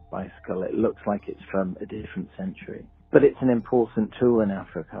slow bicycle. It looks like it's from a different century. But it's an important tool in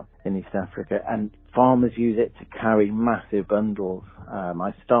Africa, in East Africa, and farmers use it to carry massive bundles.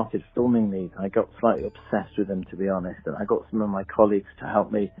 I started filming these. I got slightly obsessed with them, to be honest, and I got some of my colleagues to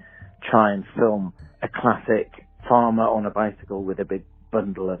help me try and film a classic farmer on a bicycle with a big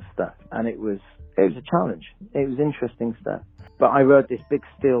bundle of stuff. And it was a challenge. It was interesting stuff. But I rode this big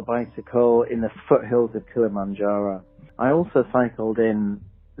steel bicycle in the foothills of Kilimanjaro. I also cycled in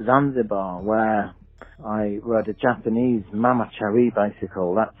Zanzibar, where I rode a Japanese Mama Chari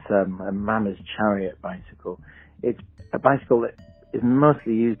bicycle. That's a Mama's chariot bicycle. It's a bicycle that is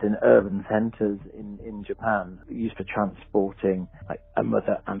mostly used in urban centres in Japan, used for transporting like a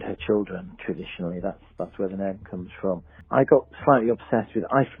mother and her children traditionally. That's where the name comes from. I got slightly obsessed with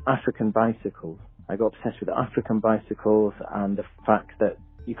African bicycles. I got obsessed with African bicycles and the fact that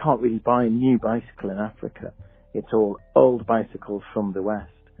you can't really buy a new bicycle in Africa. It's all old bicycles from the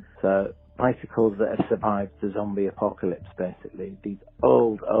West. So bicycles that have survived the zombie apocalypse, basically. These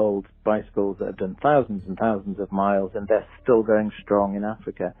old bicycles that have done thousands and thousands of miles, and they're still going strong in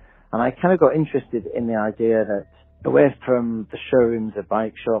Africa. And I kind of got interested in the idea that away from the showrooms of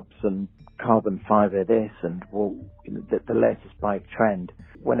bike shops and carbon fibre this and the latest bike trend,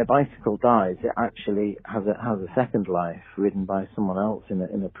 when a bicycle dies, it actually has a second life ridden by someone else in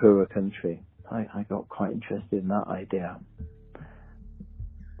a poorer country. I got quite interested in that idea.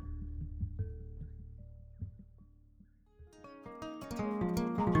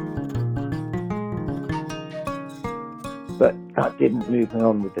 But that didn't move me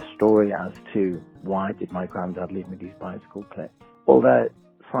on with the story as to why did my granddad leave me these bicycle clips. Although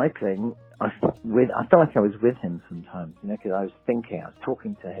cycling, I felt like I was with him sometimes, because I was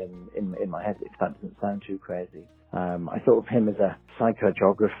talking to him in my head, if that doesn't sound too crazy. I thought of him as a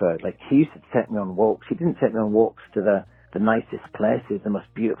psychogeographer. Like, he used to take me on walks. He didn't take me on walks to the nicest places, the most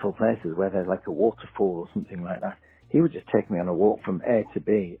beautiful places where there's like a waterfall or something like that. He would just take me on a walk from A to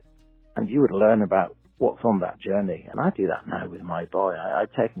B, and you would learn about what's on that journey. And I do that now with my boy. I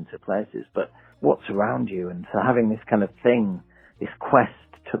take him to places, but what's around you? And so having this kind of thing, this quest,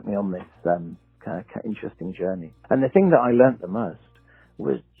 took me on this kind of interesting journey. And the thing that I learnt the most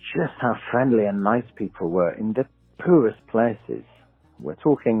was just how friendly and nice people were in the poorest places. We're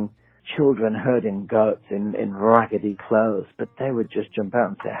talking children herding goats in raggedy clothes, but they would just jump out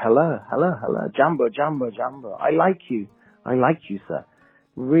and say, hello, hello, hello, Jambo, Jambo, Jambo. I like you, sir.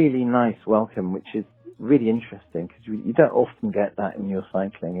 Really nice welcome, which is really interesting because you don't often get that in your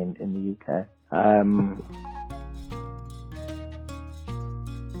cycling in the UK.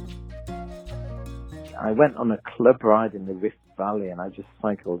 I went on a club ride in the Rift Valley and I just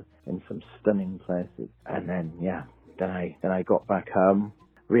cycled in some stunning places. And then, then I got back home,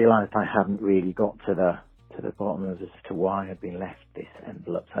 realised I hadn't really got to the bottom of as to why I'd been left this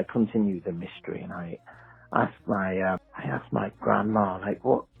envelope. So I continued the mystery and I asked my grandma, like,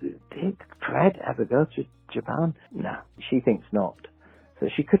 what, did Fred ever go to Japan? No, she thinks not. So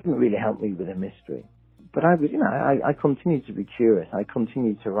she couldn't really help me with the mystery. But I continued to be curious. I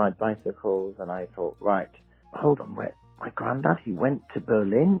continued to ride bicycles and I thought, right, hold on, wait, my granddad, he went to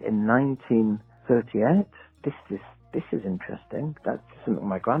Berlin in 1938? This is interesting. That's something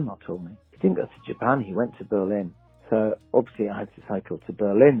my grandma told me. He didn't go to Japan, he went to Berlin. So obviously I had to cycle to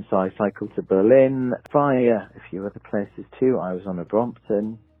Berlin. So I cycled to Berlin via a few other places too. I was on a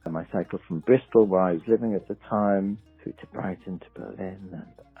Brompton and I cycled from Bristol, where I was living at the time, through to Brighton to Berlin, and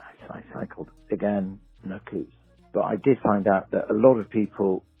I cycled again, no clues. But I did find out that a lot of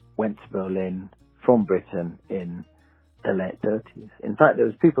people went to Berlin from Britain in the late 30s. In fact, there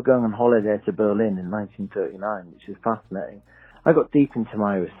was people going on holiday to Berlin in 1939, which is fascinating. I got deep into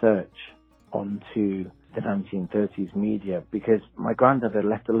my research onto the 1930s media because my granddad had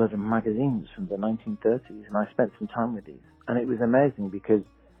left a lot of magazines from the 1930s and I spent some time with these. And it was amazing because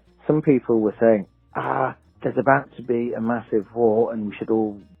some people were saying, there's about to be a massive war and we should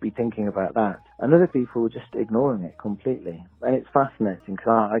all be thinking about that. And other people were just ignoring it completely. And it's fascinating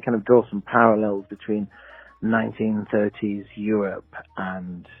because I kind of draw some parallels between 1930s Europe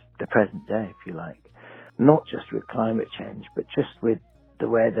and the present day, if you like. Not just with climate change, but just with the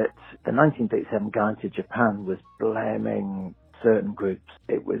way that the 1937 Guide to Japan was blaming certain groups.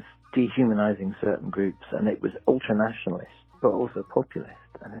 It was dehumanizing certain groups, and it was ultra-nationalist, but also populist.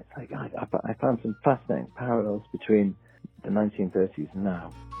 And it's like, I found some fascinating parallels between the 1930s and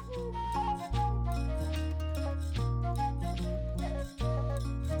now.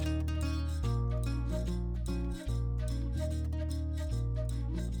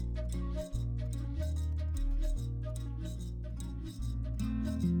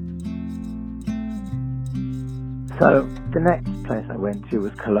 So the next place I went to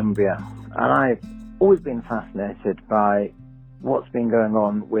was Colombia, and I've always been fascinated by what's been going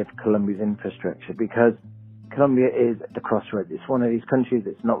on with Colombia's infrastructure, because Colombia is at the crossroads. It's one of these countries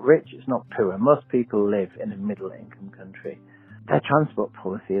that's not rich, it's not poor. Most people live in a middle-income country. Their transport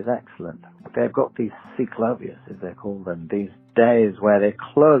policy is excellent. They've got these ciclovias, as they call them, these days where they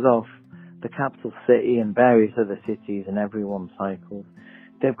close off the capital city and various other cities and everyone cycles.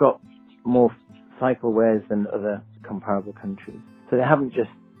 They've got more cycleways than other comparable countries. So they haven't just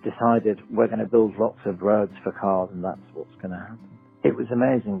decided we're going to build lots of roads for cars and that's what's going to happen. It was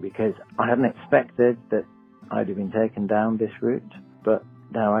amazing because I hadn't expected that I'd have been taken down this route, but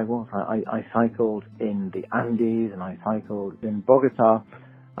there I was. I cycled in the Andes and I cycled in Bogota.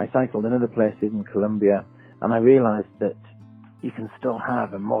 I cycled in other places in Colombia, and I realized that you can still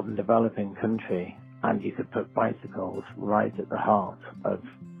have a modern developing country and you could put bicycles right at the heart of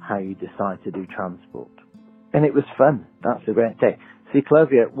how you decide to do transport. And it was fun. That's a great day.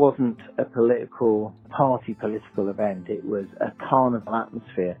 Ciclovia wasn't a political event. It was a carnival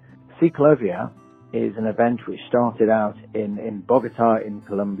atmosphere. Ciclovia is an event which started out in Bogota in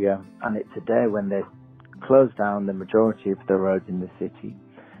Colombia, and it's a day when they closed down the majority of the roads in the city.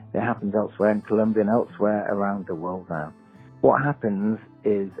 It happens elsewhere in Colombia and elsewhere around the world now. What happens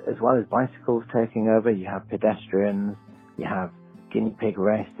is, as well as bicycles taking over, you have pedestrians, you have guinea pig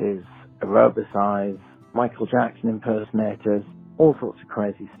races, aerobicize, Michael Jackson impersonators, all sorts of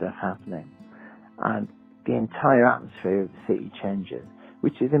crazy stuff happening. And the entire atmosphere of the city changes,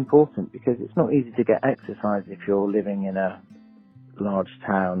 which is important because it's not easy to get exercise if you're living in a large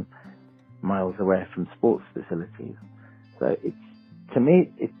town miles away from sports facilities. So to me,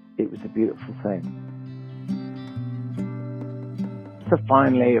 it was a beautiful thing. So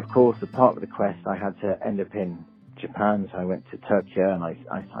finally, of course, as part of the quest, I had to end up in Japan, so I went to Tokyo and I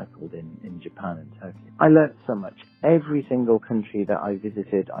cycled in Japan and Tokyo. I learned so much. Every single country that I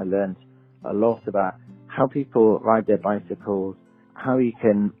visited, I learned a lot about how people ride their bicycles, how you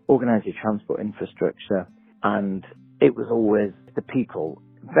can organize your transport infrastructure, and it was always the people,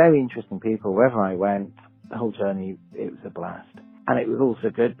 very interesting people. Wherever I went, the whole journey, it was a blast. And it was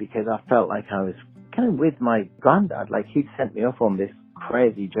also good because I felt like I was kind of with my granddad, like he'd sent me off on this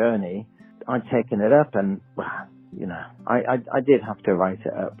crazy journey. I'd taken it up and, you know, I did have to write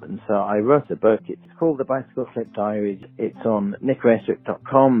it up. And so I wrote a book. It's called The Bicycle Clip Diaries. It's on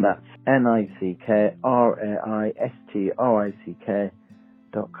nickraistrick.com. That's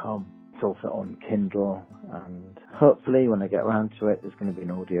nickraistrick.com. It's also on Kindle. And hopefully when I get around to it, there's going to be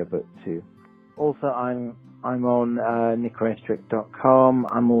an audiobook too. Also, I'm on nickraistrick.com.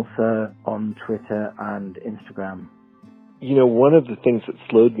 I'm also on Twitter and Instagram. You know, one of the things that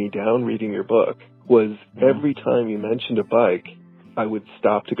slowed me down reading your book was every time you mentioned a bike, I would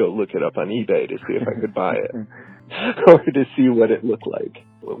stop to go look it up on eBay to see if I could buy it or to see what it looked like.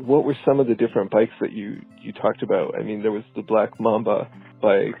 What were some of the different bikes that you talked about? I mean, there was the Black Mamba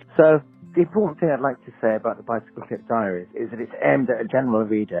bike. So the important thing I'd like to say about the Bicycle Clip Diaries is that it's aimed at a general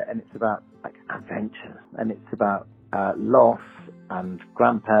reader, and it's about like adventure, and it's about loss and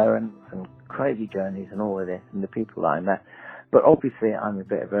grandparents and crazy journeys and all of this and the people that I met. But obviously I'm a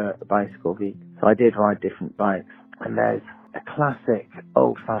bit of a bicycle geek, so I did ride different bikes. And there's a classic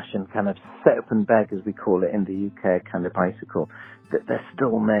old-fashioned kind of set up and beg, as we call it in the UK, kind of bicycle that they're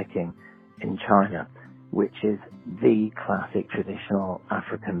still making in China, which is the classic traditional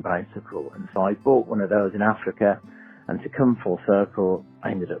African bicycle. And so I bought one of those in Africa, and to come full circle,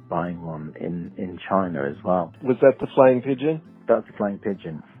 I ended up buying one in China as well. Was that the Flying Pigeon? That's the Flying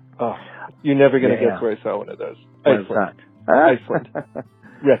Pigeon. Oh, you're never going to guess where I saw one of those. Where's that? Iceland.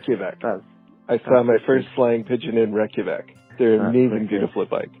 Reykjavik. I saw my first amazing. Flying Pigeon in Reykjavik. They're amazing, beautiful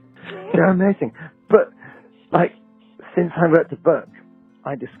bike. They're amazing. But, like, since I wrote the book,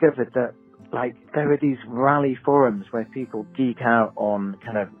 I discovered that, like, there are these rally forums where people geek out on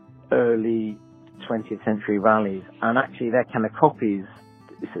kind of early 20th century rallies, and actually they're kind of copies.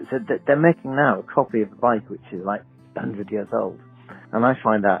 So they're making now a copy of the bike which is like 100 years old. And I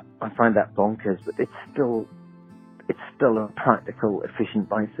find that bonkers, but it's still a practical, efficient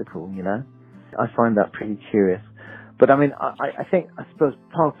bicycle, you know? I find that pretty curious. But I mean, I suppose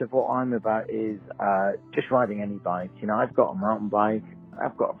part of what I'm about is just riding any bike. You know, I've got a mountain bike,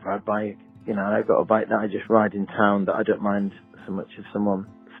 I've got a road bike, you know, and I've got a bike that I just ride in town that I don't mind so much if someone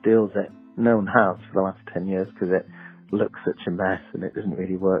steals it. No one has for the last 10 years because it looks such a mess and it doesn't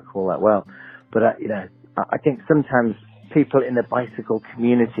really work all that well. But, you know, I think sometimes people in the bicycle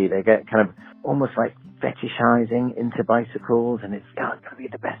community, they get kind of almost like fetishizing into bicycles, and it's got to be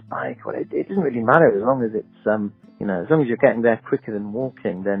the best bike. Well, it doesn't really matter as long as it's, you know, as long as you're getting there quicker than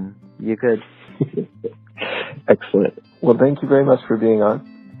walking, then you're good. Excellent. Well, thank you very much for being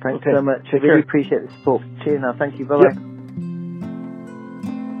on. Thanks so much. I really appreciate the support. Cheers now. Thank you. Bye-bye. Yeah.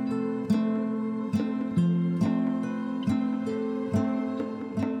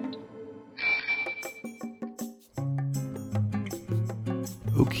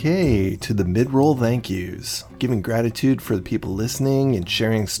 Okay, to the mid-roll thank yous. Giving gratitude for the people listening and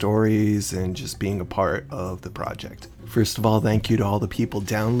sharing stories and just being a part of the project. First of all, thank you to all the people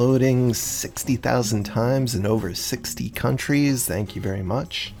downloading 60,000 times in over 60 countries. Thank you very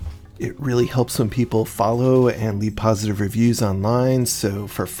much. It really helps when people follow and leave positive reviews online. So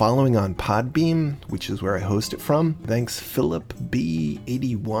for following on Podbeam, which is where I host it from, thanks Philip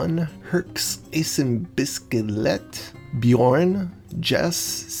B81, Herx Asim Biskelet, Bjorn, Jess,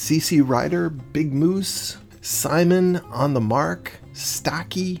 CC Ryder, Big Moose, Simon on the Mark,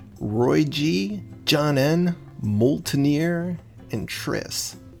 Stocky, Roy G, John N, Moltenier, and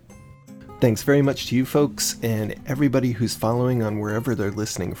Triss. Thanks very much to you folks and everybody who's following on wherever they're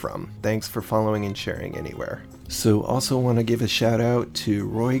listening from. Thanks for following and sharing anywhere. So also want to give a shout out to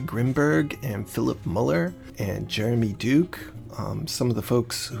Roy Grimberg and Philip Muller and Jeremy Duke, some of the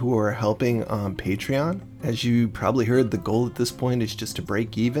folks who are helping on Patreon. As you probably heard, the goal at this point is just to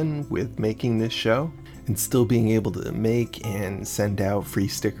break even with making this show and still being able to make and send out free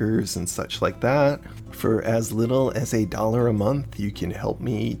stickers and such like that. For as little as $1 a month, you can help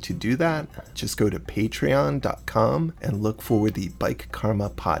me to do that. Just go to patreon.com and look for the Bike Karma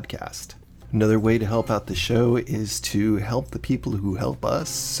podcast. Another way to help out the show is to help the people who help us.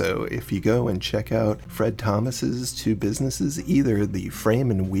 So if you go and check out Fred Thomas's two businesses, either the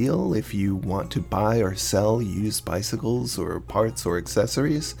Frame and Wheel, if you want to buy or sell used bicycles or parts or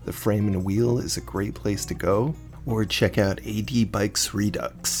accessories, the Frame and Wheel is a great place to go. Or check out AD Bikes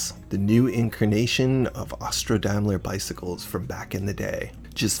Redux, the new incarnation of Austro-Daimler bicycles from back in the day.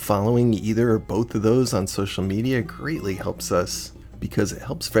 Just following either or both of those on social media greatly helps us, because it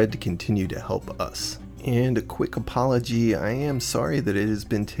helps Fred to continue to help us. And a quick apology, I am sorry that it has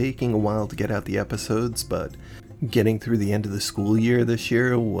been taking a while to get out the episodes, but getting through the end of the school year this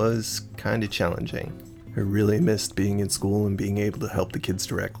year was kind of challenging. I really missed being in school and being able to help the kids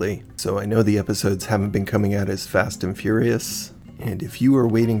directly. So I know the episodes haven't been coming out as fast and furious. And if you are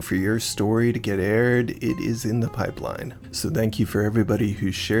waiting for your story to get aired, it is in the pipeline. So thank you for everybody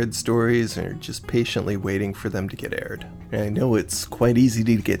who shared stories and are just patiently waiting for them to get aired. And I know it's quite easy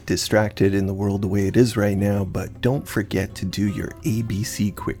to get distracted in the world the way it is right now, but don't forget to do your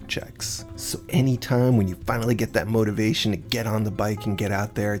ABC quick checks. So anytime when you finally get that motivation to get on the bike and get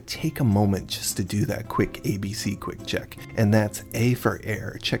out there, take a moment just to do that quick ABC quick check. And that's A for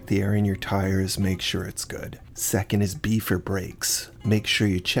air. Check the air in your tires, make sure it's good. Second is B for brakes. Make sure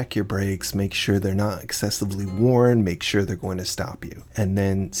you check your brakes, make sure they're not excessively worn, make sure they're going to stop you. And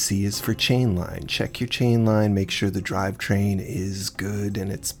then C is for chain line. Check your chain line, make sure the drivetrain is good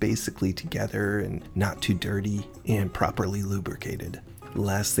and it's basically together and not too dirty and properly lubricated. The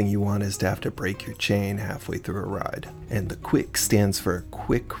last thing you want is to have to break your chain halfway through a ride. And the quick stands for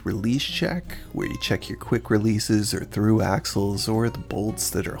quick release check, where you check your quick releases or through axles or the bolts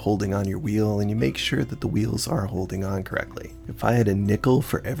that are holding on your wheel, and you make sure that the wheels are holding on correctly. If I had a nickel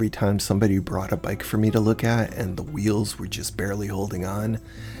for every time somebody brought a bike for me to look at and the wheels were just barely holding on,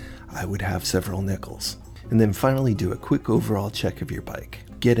 I would have several nickels. And then finally do a quick overall check of your bike.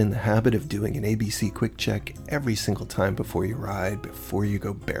 Get in the habit of doing an ABC quick check every single time before you ride, before you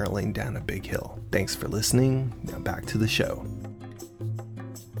go barreling down a big hill. Thanks for listening. Now back to the show.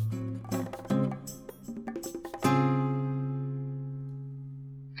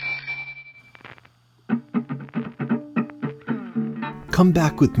 Come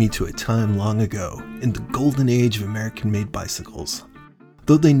back with me to a time long ago, in the golden age of American-made bicycles.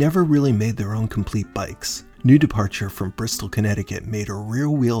 Though they never really made their own complete bikes, New Departure from Bristol, Connecticut made a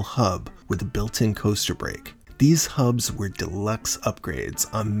rear-wheel hub with a built-in coaster brake. These hubs were deluxe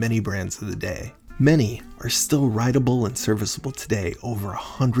upgrades on many brands of the day. Many are still rideable and serviceable today over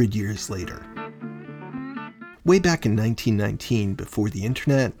 100 years later. Way back in 1919, before the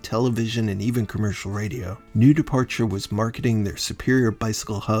internet, television, and even commercial radio, New Departure was marketing their superior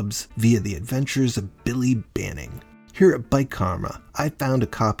bicycle hubs via the adventures of Billy Banning. Here at Bike Karma, I found a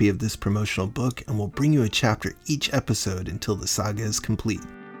copy of this promotional book and will bring you a chapter each episode until the saga is complete.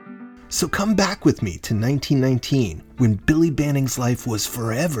 So come back with me to 1919, when Billy Banning's life was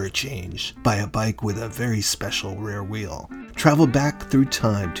forever changed by a bike with a very special rear wheel. Travel back through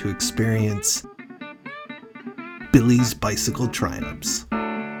time to experience Billy's bicycle triumphs.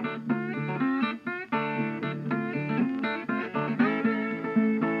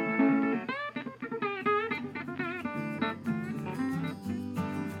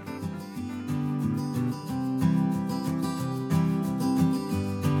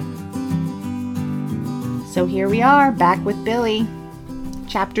 So here we are, back with Billy.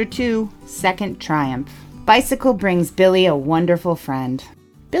 Chapter 2, Second Triumph. Bicycle brings Billy a wonderful friend.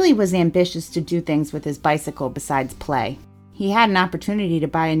 Billy was ambitious to do things with his bicycle besides play. He had an opportunity to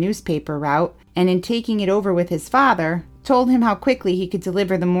buy a newspaper route, and in taking it over with his father, told him how quickly he could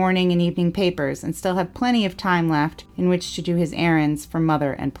deliver the morning and evening papers and still have plenty of time left in which to do his errands for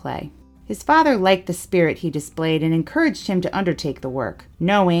mother and play. His father liked the spirit he displayed and encouraged him to undertake the work,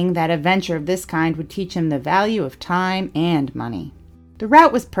 knowing that a venture of this kind would teach him the value of time and money. The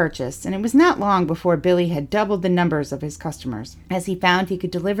route was purchased, and it was not long before Billy had doubled the numbers of his customers, as he found he could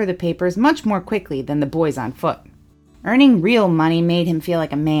deliver the papers much more quickly than the boys on foot. Earning real money made him feel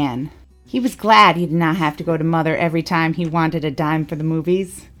like a man. He was glad he did not have to go to mother every time he wanted a dime for the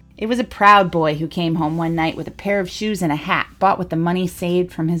movies. It was a proud boy who came home one night with a pair of shoes and a hat bought with the money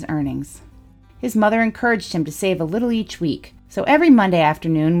saved from his earnings. His mother encouraged him to save a little each week, so every Monday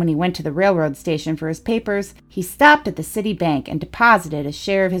afternoon when he went to the railroad station for his papers, he stopped at the city bank and deposited a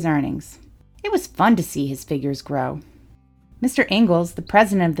share of his earnings. It was fun to see his figures grow. Mr. Ingalls, the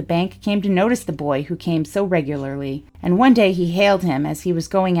president of the bank, came to notice the boy who came so regularly, and one day he hailed him as he was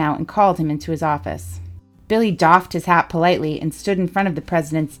going out and called him into his office. Billy doffed his hat politely and stood in front of the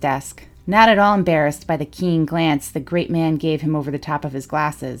president's desk, not at all embarrassed by the keen glance the great man gave him over the top of his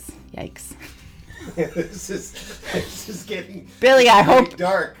glasses. Yikes. This is getting Billy, I hope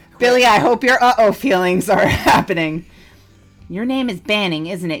dark. Billy, I hope your uh-oh feelings are happening. Your name is Banning,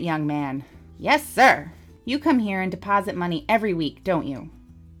 isn't it, young man? Yes, sir. You come here and deposit money every week, don't you?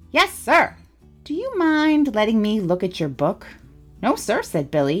 Yes, sir. Do you mind letting me look at your book? No, sir,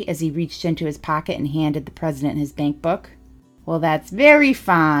 said Billy as he reached into his pocket and handed the president his bank book. Well, that's very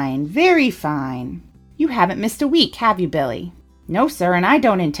fine, very fine. You haven't missed a week, have you, Billy? No, sir, and I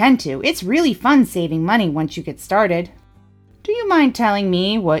don't intend to. It's really fun saving money once you get started. Do you mind telling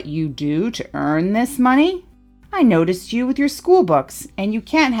me what you do to earn this money? I noticed you with your school books, and you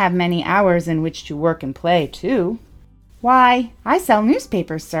can't have many hours in which to work and play, too. Why, I sell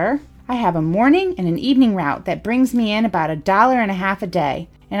newspapers, sir. I have a morning and an evening route that brings me in about $1.50 a day,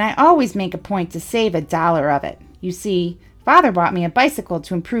 and I always make a point to save $1 of it. You see, Father bought me a bicycle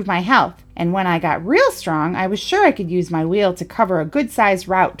to improve my health, and when I got real strong, I was sure I could use my wheel to cover a good-sized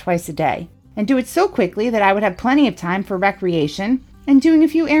route twice a day, and do it so quickly that I would have plenty of time for recreation and doing a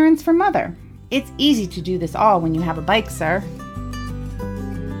few errands for Mother. It's easy to do this all when you have a bike, sir.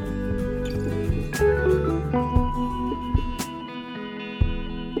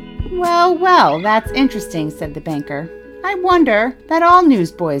 Well, that's interesting, said the banker. I wonder that all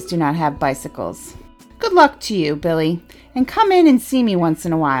newsboys do not have bicycles. Good luck to you, Billy, and come in and see me once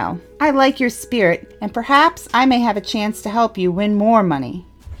in a while. I like your spirit, and perhaps I may have a chance to help you win more money,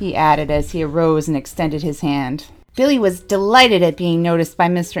 he added as he arose and extended his hand. Billy was delighted at being noticed by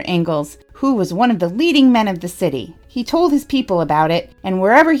Mr. Ingalls, who was one of the leading men of the city. He told his people about it, and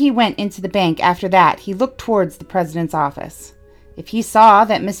wherever he went into the bank after that, he looked towards the president's office. If he saw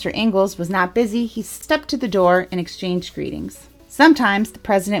that Mr. Ingalls was not busy, he stepped to the door and exchanged greetings. Sometimes the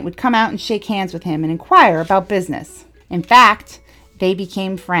president would come out and shake hands with him and inquire about business. In fact, they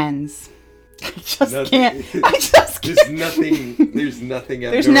became friends. I just can't. There's nothing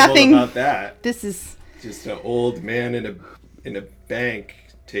abnormal about that. This is just an old man in a bank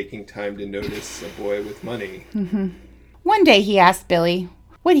taking time to notice a boy with money. Mm-hmm. One day he asked Billy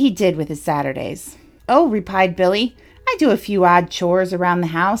what he did with his Saturdays. Oh, replied Billy, I do a few odd chores around the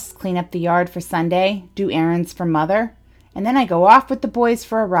house, clean up the yard for Sunday, do errands for Mother, and then I go off with the boys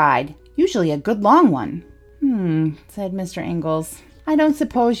for a ride, usually a good long one. Said Mr. Ingalls. I don't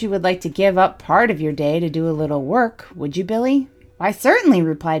suppose you would like to give up part of your day to do a little work, would you, Billy? Why, certainly,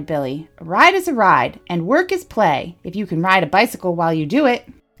 replied Billy. A ride is a ride, and work is play, if you can ride a bicycle while you do it.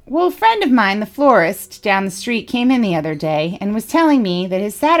 Well, a friend of mine, the florist, down the street came in the other day and was telling me that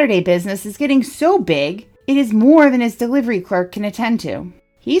his Saturday business is getting so big, it is more than his delivery clerk can attend to.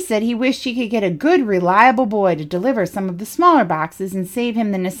 He said he wished he could get a good, reliable boy to deliver some of the smaller boxes and save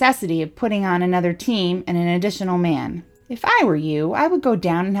him the necessity of putting on another team and an additional man. If I were you, I would go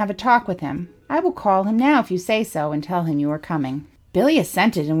down and have a talk with him. I will call him now if you say so and tell him you are coming." Billy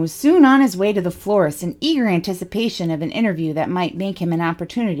assented and was soon on his way to the florist in eager anticipation of an interview that might make him an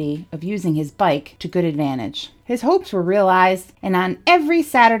opportunity of using his bike to good advantage. His hopes were realized, and on every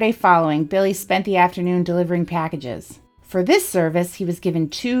Saturday following, Billy spent the afternoon delivering packages. For this service, he was given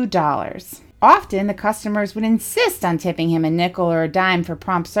 $2. Often, the customers would insist on tipping him a nickel or a dime for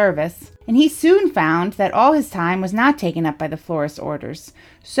prompt service, and he soon found that all his time was not taken up by the florist's orders.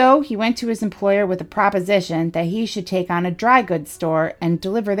 So he went to his employer with a proposition that he should take on a dry goods store and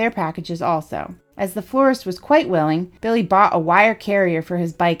deliver their packages also. As the florist was quite willing, Billy bought a wire carrier for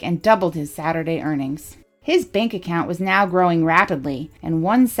his bike and doubled his Saturday earnings. His bank account was now growing rapidly, and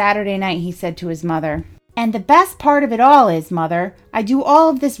one Saturday night he said to his mother, "And the best part of it all is, Mother, I do all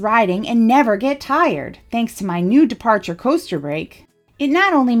of this riding and never get tired, thanks to my new Departure coaster brake. It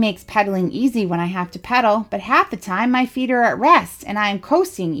not only makes pedaling easy when I have to pedal, but half the time my feet are at rest and I am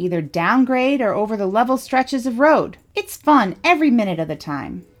coasting either down grade or over the level stretches of road. It's fun every minute of the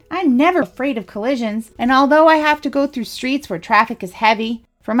time. I'm never afraid of collisions, and although I have to go through streets where traffic is heavy,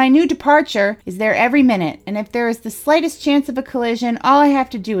 for my new Departure is there every minute, and if there is the slightest chance of a collision, all I have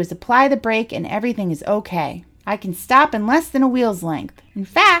to do is apply the brake and everything is okay. I can stop in less than a wheel's length. In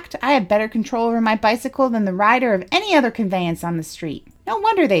fact, I have better control over my bicycle than the rider of any other conveyance on the street. No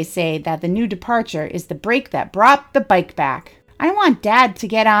wonder they say that the new Departure is the brake that brought the bike back. I want Dad to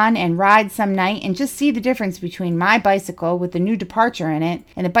get on and ride some night and just see the difference between my bicycle with the new Departure in it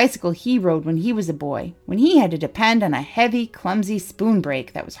and the bicycle he rode when he was a boy, when he had to depend on a heavy, clumsy spoon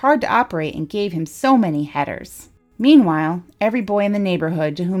brake that was hard to operate and gave him so many headers." Meanwhile, every boy in the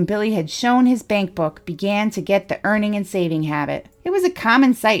neighborhood to whom Billy had shown his bank book began to get the earning and saving habit. It was a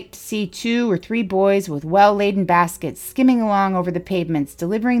common sight to see 2 or 3 boys with well-laden baskets skimming along over the pavements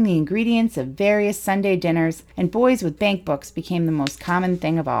delivering the ingredients of various Sunday dinners, and boys with bank books became the most common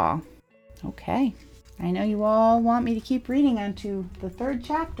thing of all. Okay, I know you all want me to keep reading on to the 3rd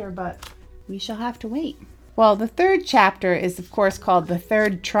chapter, but we shall have to wait. Well, the 3rd chapter is of course called The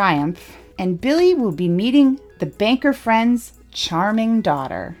Third Triumph, and Billy will be meeting the banker friend's charming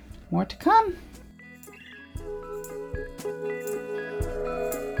daughter. More to come.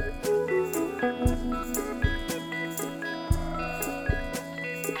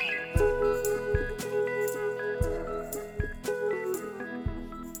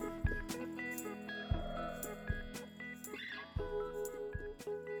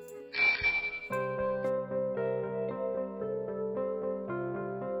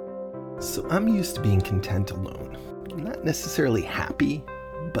 So I'm used to being content alone. Not necessarily happy,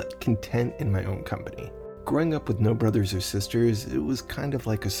 but content in my own company. Growing up with no brothers or sisters, it was kind of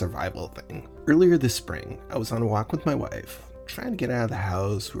like a survival thing. Earlier this spring, I was on a walk with my wife, trying to get out of the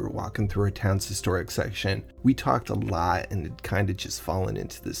house. We were walking through our town's historic section. We talked a lot and had kind of just fallen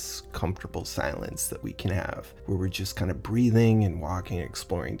into this comfortable silence that we can have, where we're just kind of breathing and walking and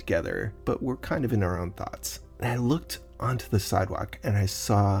exploring together, but we're kind of in our own thoughts. And I looked onto the sidewalk and I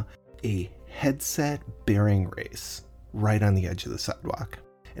saw a headset bearing race right on the edge of the sidewalk,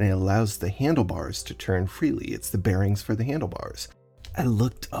 and it allows the handlebars to turn freely. It's the bearings for the handlebars. I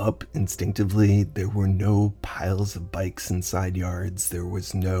looked up instinctively. There were no piles of bikes in side yards. There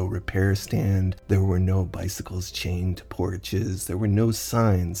was no repair stand. There were no bicycles chained to porches. There were no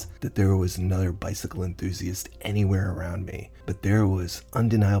signs that there was another bicycle enthusiast anywhere around me. But there was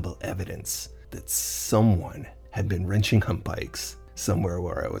undeniable evidence that someone had been wrenching on bikes somewhere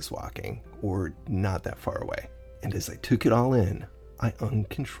where I was walking, or not that far away. And as I took it all in, I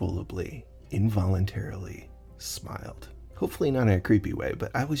uncontrollably, involuntarily smiled. Hopefully not in a creepy way,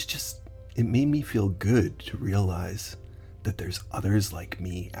 but it made me feel good to realize that there's others like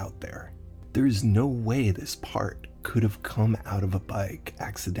me out there. There is no way this part could have come out of a bike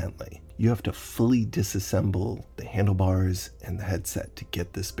accidentally. You have to fully disassemble the handlebars and the headset to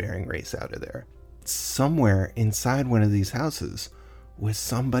get this bearing race out of there. Somewhere inside one of these houses was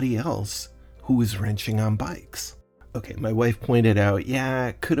somebody else who was wrenching on bikes. Okay, my wife pointed out, yeah,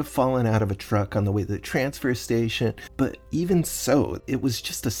 it could have fallen out of a truck on the way to the transfer station, but even so, it was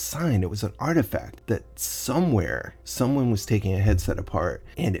just a sign, it was an artifact that somewhere someone was taking a headset apart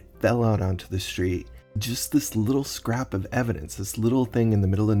and it fell out onto the street. Just this little scrap of evidence, this little thing in the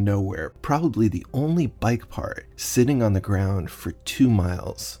middle of nowhere, probably the only bike part sitting on the ground for 2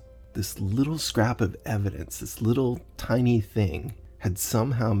 miles. This little scrap of evidence, this little tiny thing, had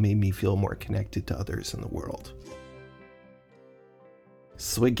somehow made me feel more connected to others in the world.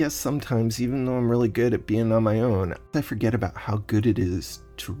 So I guess sometimes, even though I'm really good at being on my own, I forget about how good it is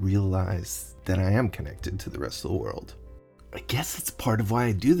to realize that I am connected to the rest of the world. I guess it's part of why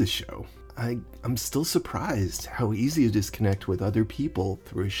I do the show. I'm still surprised how easy it is to connect with other people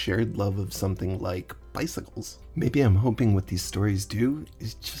through a shared love of something like bicycles. Maybe I'm hoping what these stories do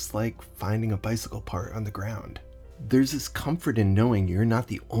is just like finding a bicycle part on the ground. There's this comfort in knowing you're not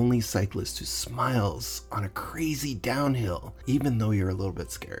the only cyclist who smiles on a crazy downhill, even though you're a little bit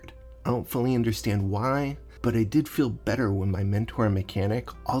scared. I don't fully understand why, but I did feel better when my mentor and mechanic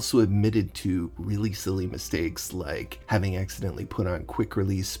also admitted to really silly mistakes like having accidentally put on quick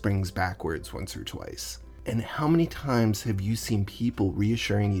release springs backwards once or twice. And how many times have you seen people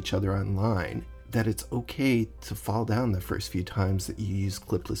reassuring each other online that it's okay to fall down the first few times that you use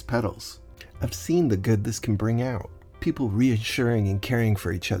clipless pedals? I've seen the good this can bring out. People reassuring and caring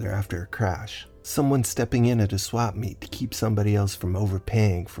for each other after a crash. Someone stepping in at a swap meet to keep somebody else from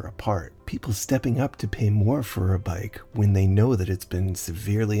overpaying for a part. People stepping up to pay more for a bike when they know that it's been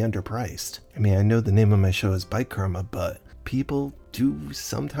severely underpriced. I mean, I know the name of my show is Bike Karma, but people do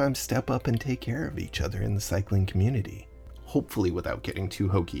sometimes step up and take care of each other in the cycling community. Hopefully without getting too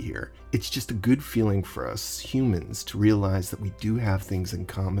hokey here. It's just a good feeling for us humans to realize that we do have things in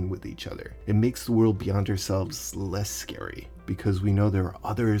common with each other. It makes the world beyond ourselves less scary because we know there are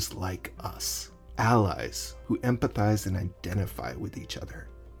others like us, allies who empathize and identify with each other.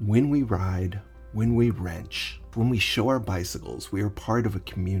 When we ride, when we wrench, when we show our bicycles, we are part of a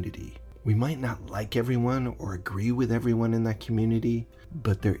community. We might not like everyone or agree with everyone in that community,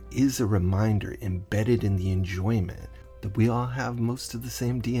 but there is a reminder embedded in the enjoyment that we all have most of the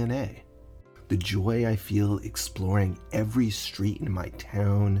same DNA. The joy I feel exploring every street in my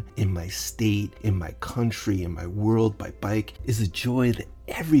town, in my state, in my country, in my world by bike is a joy that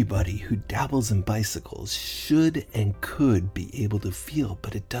everybody who dabbles in bicycles should and could be able to feel,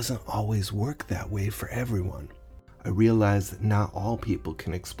 but it doesn't always work that way for everyone. I realize that not all people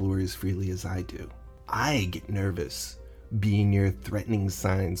can explore as freely as I do. I get nervous being near threatening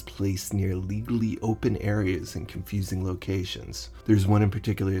signs placed near legally open areas in confusing locations. There's one in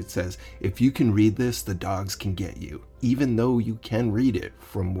particular that says, if you can read this, the dogs can get you, even though you can read it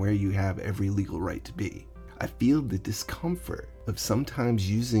from where you have every legal right to be. I feel the discomfort of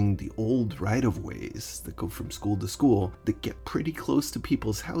sometimes using the old right-of-ways that go from school to school that get pretty close to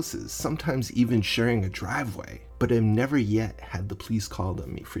people's houses, sometimes even sharing a driveway, but I've never yet had the police called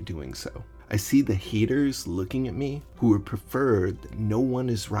on me for doing so. I see the haters looking at me who would prefer that no one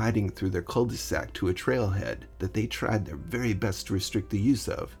is riding through their cul-de-sac to a trailhead that they tried their very best to restrict the use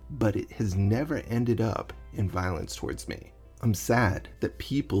of, but it has never ended up in violence towards me. I'm sad that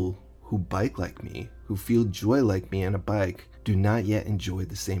people who bike like me, who feel joy like me on a bike, do not yet enjoy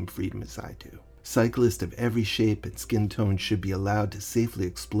the same freedom as I do. Cyclists of every shape and skin tone should be allowed to safely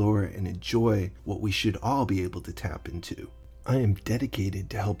explore and enjoy what we should all be able to tap into. I am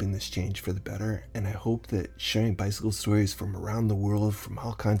dedicated to helping this change for the better, and I hope that sharing bicycle stories from around the world from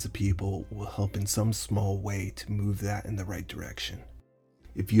all kinds of people will help in some small way to move that in the right direction.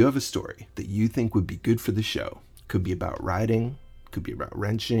 If you have a story that you think would be good for the show, could be about riding, could be about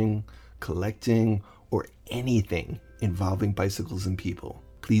wrenching, collecting, or anything involving bicycles and people,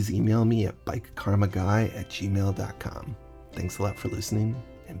 please email me at bikekarmaguy@gmail.com. Thanks a lot for listening,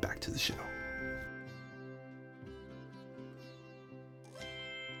 and back to the show.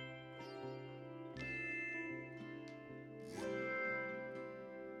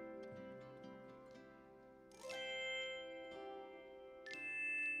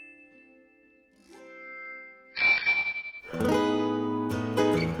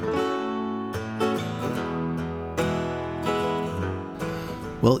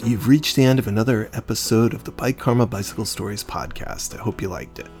 Well, you've reached the end of another episode of the Bike Karma Bicycle Stories podcast. I hope you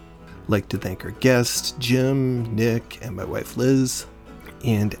liked it. I'd like to thank our guests, Jim, Nick, and my wife Liz.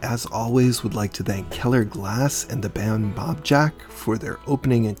 And as always, would like to thank Keller Glass and the band Mobjack for their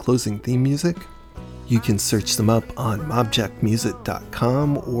opening and closing theme music. You can search them up on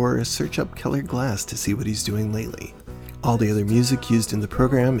mobjackmusic.com or search up Keller Glass to see what he's doing lately. All the other music used in the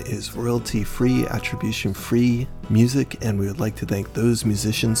program is royalty-free, attribution-free music, and we would like to thank those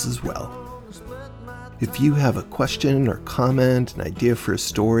musicians as well. If you have a question or comment, an idea for a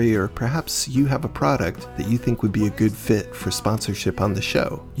story, or perhaps you have a product that you think would be a good fit for sponsorship on the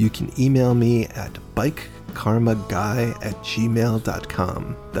show, you can email me at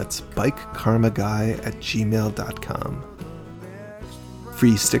bikekarmaguy@gmail.com. That's bikekarmaguy@gmail.com.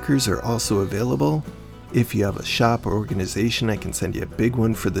 Free stickers are also available. If you have a shop or organization, I can send you a big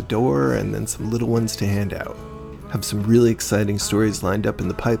one for the door and then some little ones to hand out. Have some really exciting stories lined up in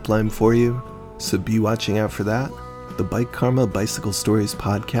the pipeline for you, so be watching out for that. The Bike Karma Bicycle Stories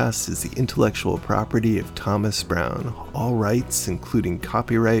podcast is the intellectual property of Thomas Brown, all rights, including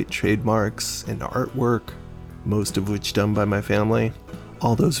copyright, trademarks, and artwork, most of which done by my family.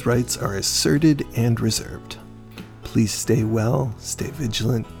 All those rights are asserted and reserved. Please stay well, stay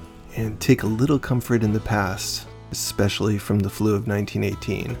vigilant, and take a little comfort in the past, especially from the flu of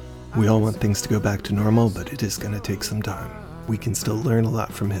 1918. We all want things to go back to normal, but it is going to take some time. We can still learn a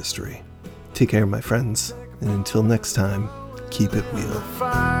lot from history. Take care, my friends, and until next time, keep it wheel.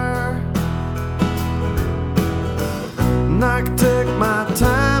 And I can take my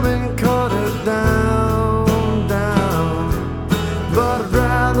time and cut it down, but I'd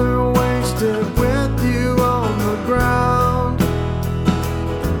rather waste it with you on the ground,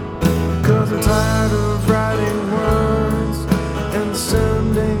 'cause I'm tired of writing words and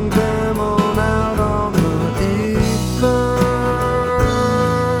sending them on out on the ether.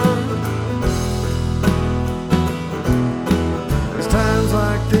 It's times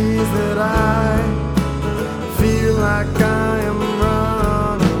like these that I